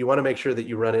you want to make sure that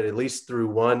you run it at least through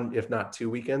one, if not 2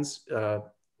 weekends,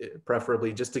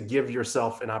 preferably, just to give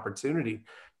yourself an opportunity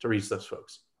to reach those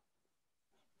folks.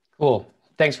 Cool.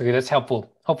 Thanks, Greg. That's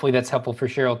helpful. Hopefully that's helpful for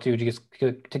Cheryl too, to give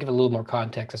it a little more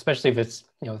context, especially if it's,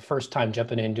 the first time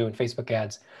jumping in doing Facebook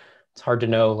ads. It's hard to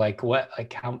know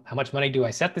how much money do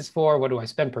I set this for? What do I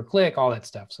spend per click? All that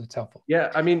stuff. So it's helpful. Yeah.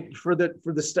 I mean, for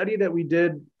the study that we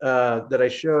did, that I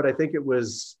showed, it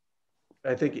was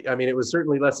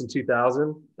certainly less than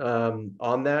 2,000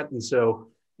 on that. And so,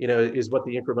 is what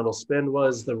the incremental spend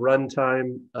was. The run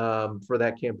time for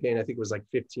that campaign, I think it was like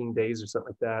 15 days or something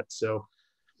like that. So,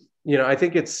 I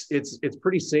think it's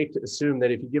pretty safe to assume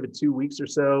that if you give it 2 weeks or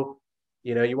so,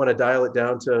 you want to dial it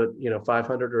down to,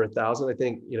 500 or 1,000. I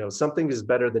think, something is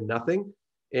better than nothing.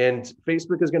 And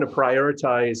Facebook is going to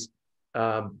prioritize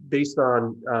based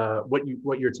on what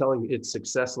you're telling its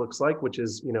success looks like, which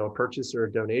is, a purchase or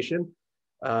a donation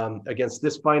against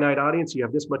this finite audience. You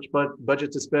have this much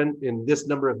budget to spend in this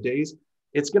number of days.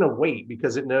 It's going to wait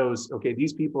because it knows, okay,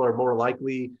 these people are more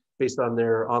likely based on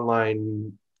their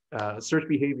online search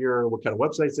behavior, what kind of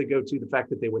websites they go to, the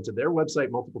fact that they went to their website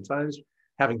multiple times,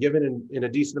 haven't given in a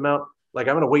decent amount. Like,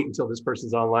 I'm going to wait until this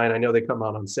person's online. I know they come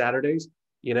out on Saturdays.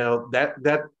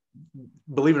 That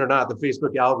believe it or not, the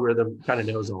Facebook algorithm kind of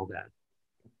knows all that.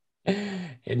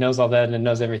 It knows all that, and it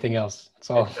knows everything else.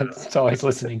 It's always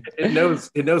listening. It knows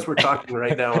we're talking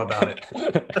right now about it.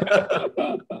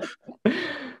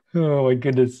 Oh my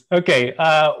goodness. Okay.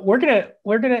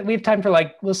 We have time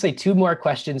for we'll say 2 more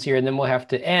questions here, and then we'll have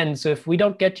to end. So if we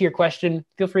don't get to your question,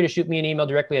 feel free to shoot me an email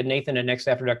directly at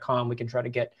nathan@nextafter.com. We can try to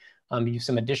get you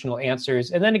some additional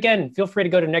answers. And then again, feel free to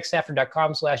go to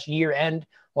nextafter.com/year-end.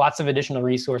 Lots of additional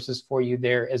resources for you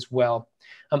there as well.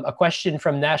 A question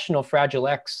from National Fragile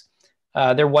X.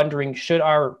 They're wondering, should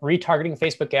our retargeting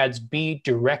Facebook ads be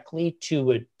directly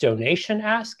to a donation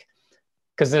ask?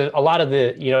 Because a lot of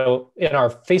in our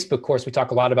Facebook course, we talk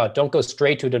a lot about don't go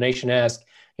straight to a donation ask.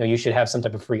 You should have some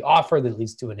type of free offer that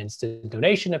leads to an instant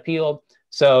donation appeal.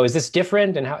 So is this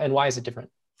different, and why is it different?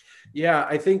 Yeah,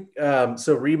 I think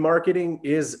so. Remarketing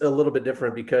is a little bit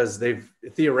different because they've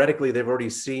already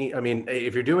seen. I mean,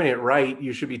 if you're doing it right,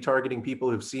 you should be targeting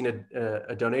people who've seen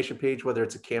a donation page, whether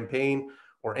it's a campaign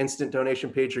or instant donation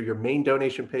page or your main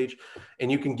donation page.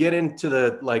 And you can get into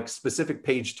the like specific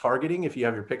page targeting if you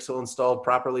have your pixel installed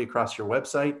properly across your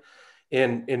website,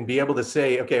 and be able to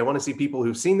say, okay, I want to see people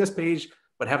who've seen this page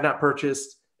but have not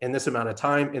purchased in this amount of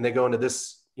time, and they go into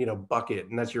this bucket,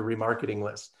 and that's your remarketing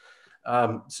list.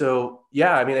 So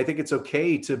yeah, I mean, I think it's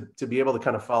okay to be able to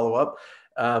kind of follow up.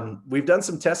 We've done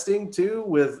some testing too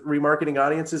with remarketing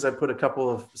audiences. I put a couple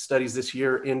of studies this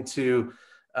year into,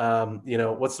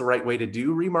 what's the right way to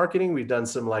do remarketing. We've done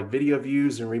some like video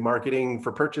views and remarketing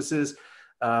for purchases,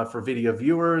 for video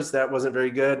viewers. That wasn't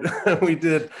very good. We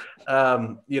did,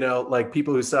 like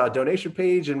people who saw a donation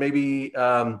page and maybe,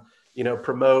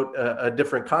 promote a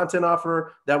different content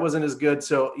offer. That wasn't as good.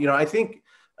 So, I think,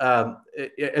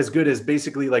 as good as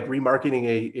basically like remarketing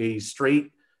a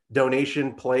straight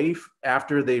donation play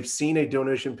after they've seen a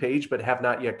donation page but have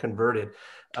not yet converted.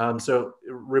 So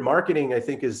remarketing, I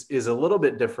think, is a little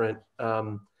bit different,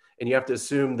 and you have to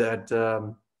assume that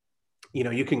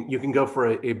you can go for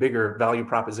a bigger value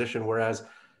proposition. Whereas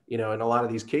in a lot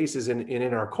of these cases, and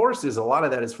in our courses, a lot of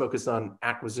that is focused on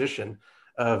acquisition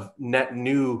of net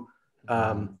new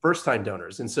first-time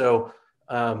donors, and so.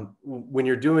 When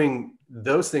you're doing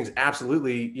those things,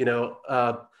 absolutely,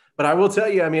 but I will tell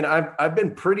you, I mean, I've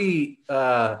been pretty,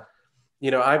 I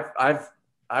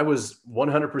was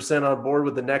 100% on board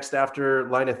with the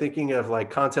NextAfter line of thinking of like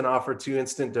content offer to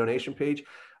instant donation page.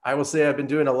 I will say I've been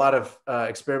doing a lot of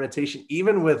experimentation,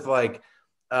 even with like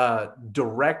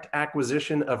direct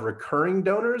acquisition of recurring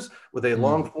donors with a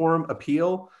long form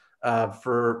appeal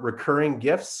for recurring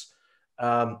gifts.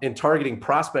 And targeting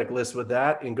prospect lists with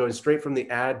that and going straight from the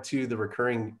ad to the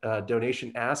recurring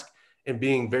donation ask, and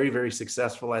being very, very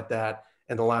successful at that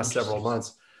in the last several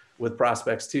months with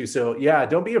prospects too. So yeah,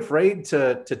 don't be afraid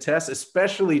to test,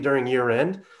 especially during year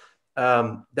end.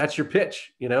 That's your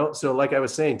pitch, So like I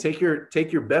was saying, take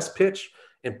your best pitch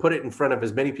and put it in front of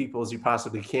as many people as you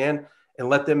possibly can and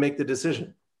let them make the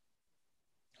decision.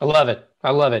 I love it.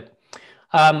 I love it.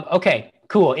 Okay.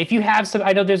 Cool. If you have some,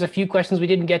 I know there's a few questions we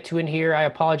didn't get to in here. I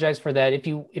apologize for that. If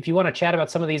you want to chat about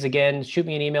some of these again, shoot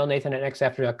me an email,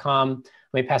 nathan@nextafter.com. I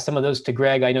may pass some of those to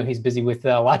Greg. I know he's busy with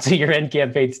lots of year-end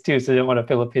campaigns too, so I don't want to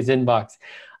fill up his inbox.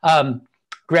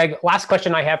 Greg, last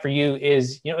question I have for you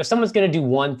is, if someone's going to do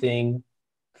one thing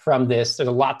from this, there's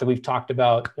a lot that we've talked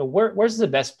about. Where's the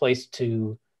best place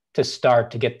to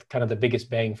start to get kind of the biggest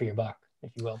bang for your buck,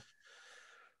 if you will?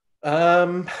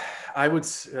 I would.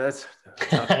 That's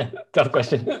tough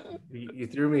question. You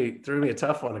threw me a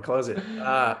tough one to close it.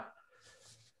 I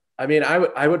mean,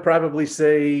 I would probably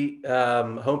say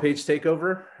homepage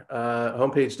takeover,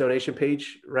 homepage donation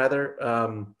page rather.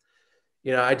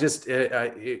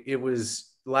 It was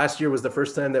last year was the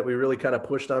first time that we really kind of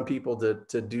pushed on people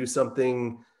to do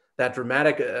something that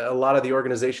dramatic. A lot of the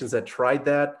organizations that tried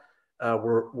that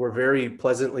were very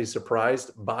pleasantly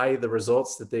surprised by the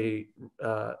results that they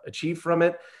achieved from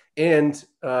it. And,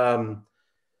 I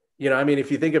mean, if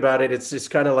you think about it, it's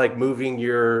just kind of like moving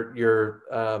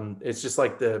it's just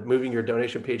like moving your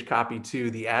donation page copy to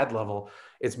the ad level.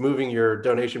 It's moving your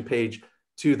donation page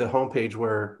to the homepage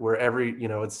where every,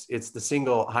 it's the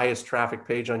single highest traffic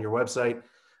page on your website.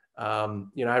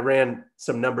 I ran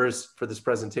some numbers for this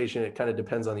presentation. It kind of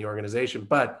depends on the organization,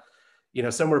 but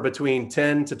somewhere between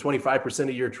 10 to 25%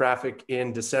 of your traffic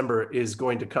in December is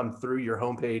going to come through your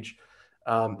homepage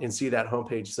and see that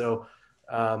homepage. So,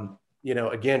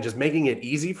 again, just making it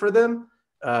easy for them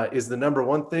is the number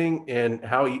one thing. And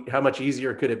how much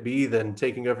easier could it be than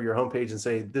taking over your homepage and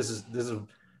say, this is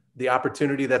the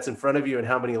opportunity that's in front of you and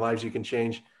how many lives you can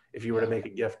change if you were to make a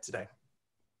gift today.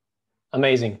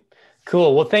 Amazing.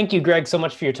 Cool. Well, thank you, Greg, so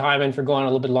much for your time and for going a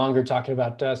little bit longer talking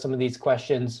about some of these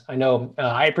questions. I know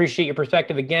I appreciate your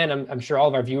perspective again. I'm sure all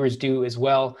of our viewers do as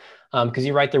well, because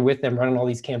you're right there with them running all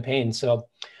these campaigns. So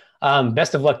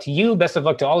best of luck to you. Best of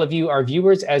luck to all of you, our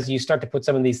viewers, as you start to put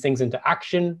some of these things into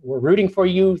action. We're rooting for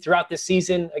you throughout this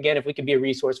season. Again, if we can be a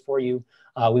resource for you,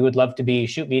 we would love to be.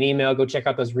 Shoot me an email. Go check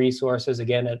out those resources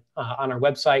again on our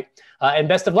website. And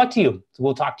best of luck to you. So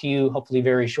we'll talk to you hopefully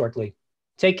very shortly.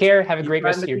 Take care. Have a great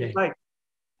rest of your day.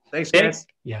 Thanks, guys.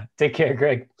 Yeah. Take care,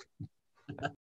 Greg.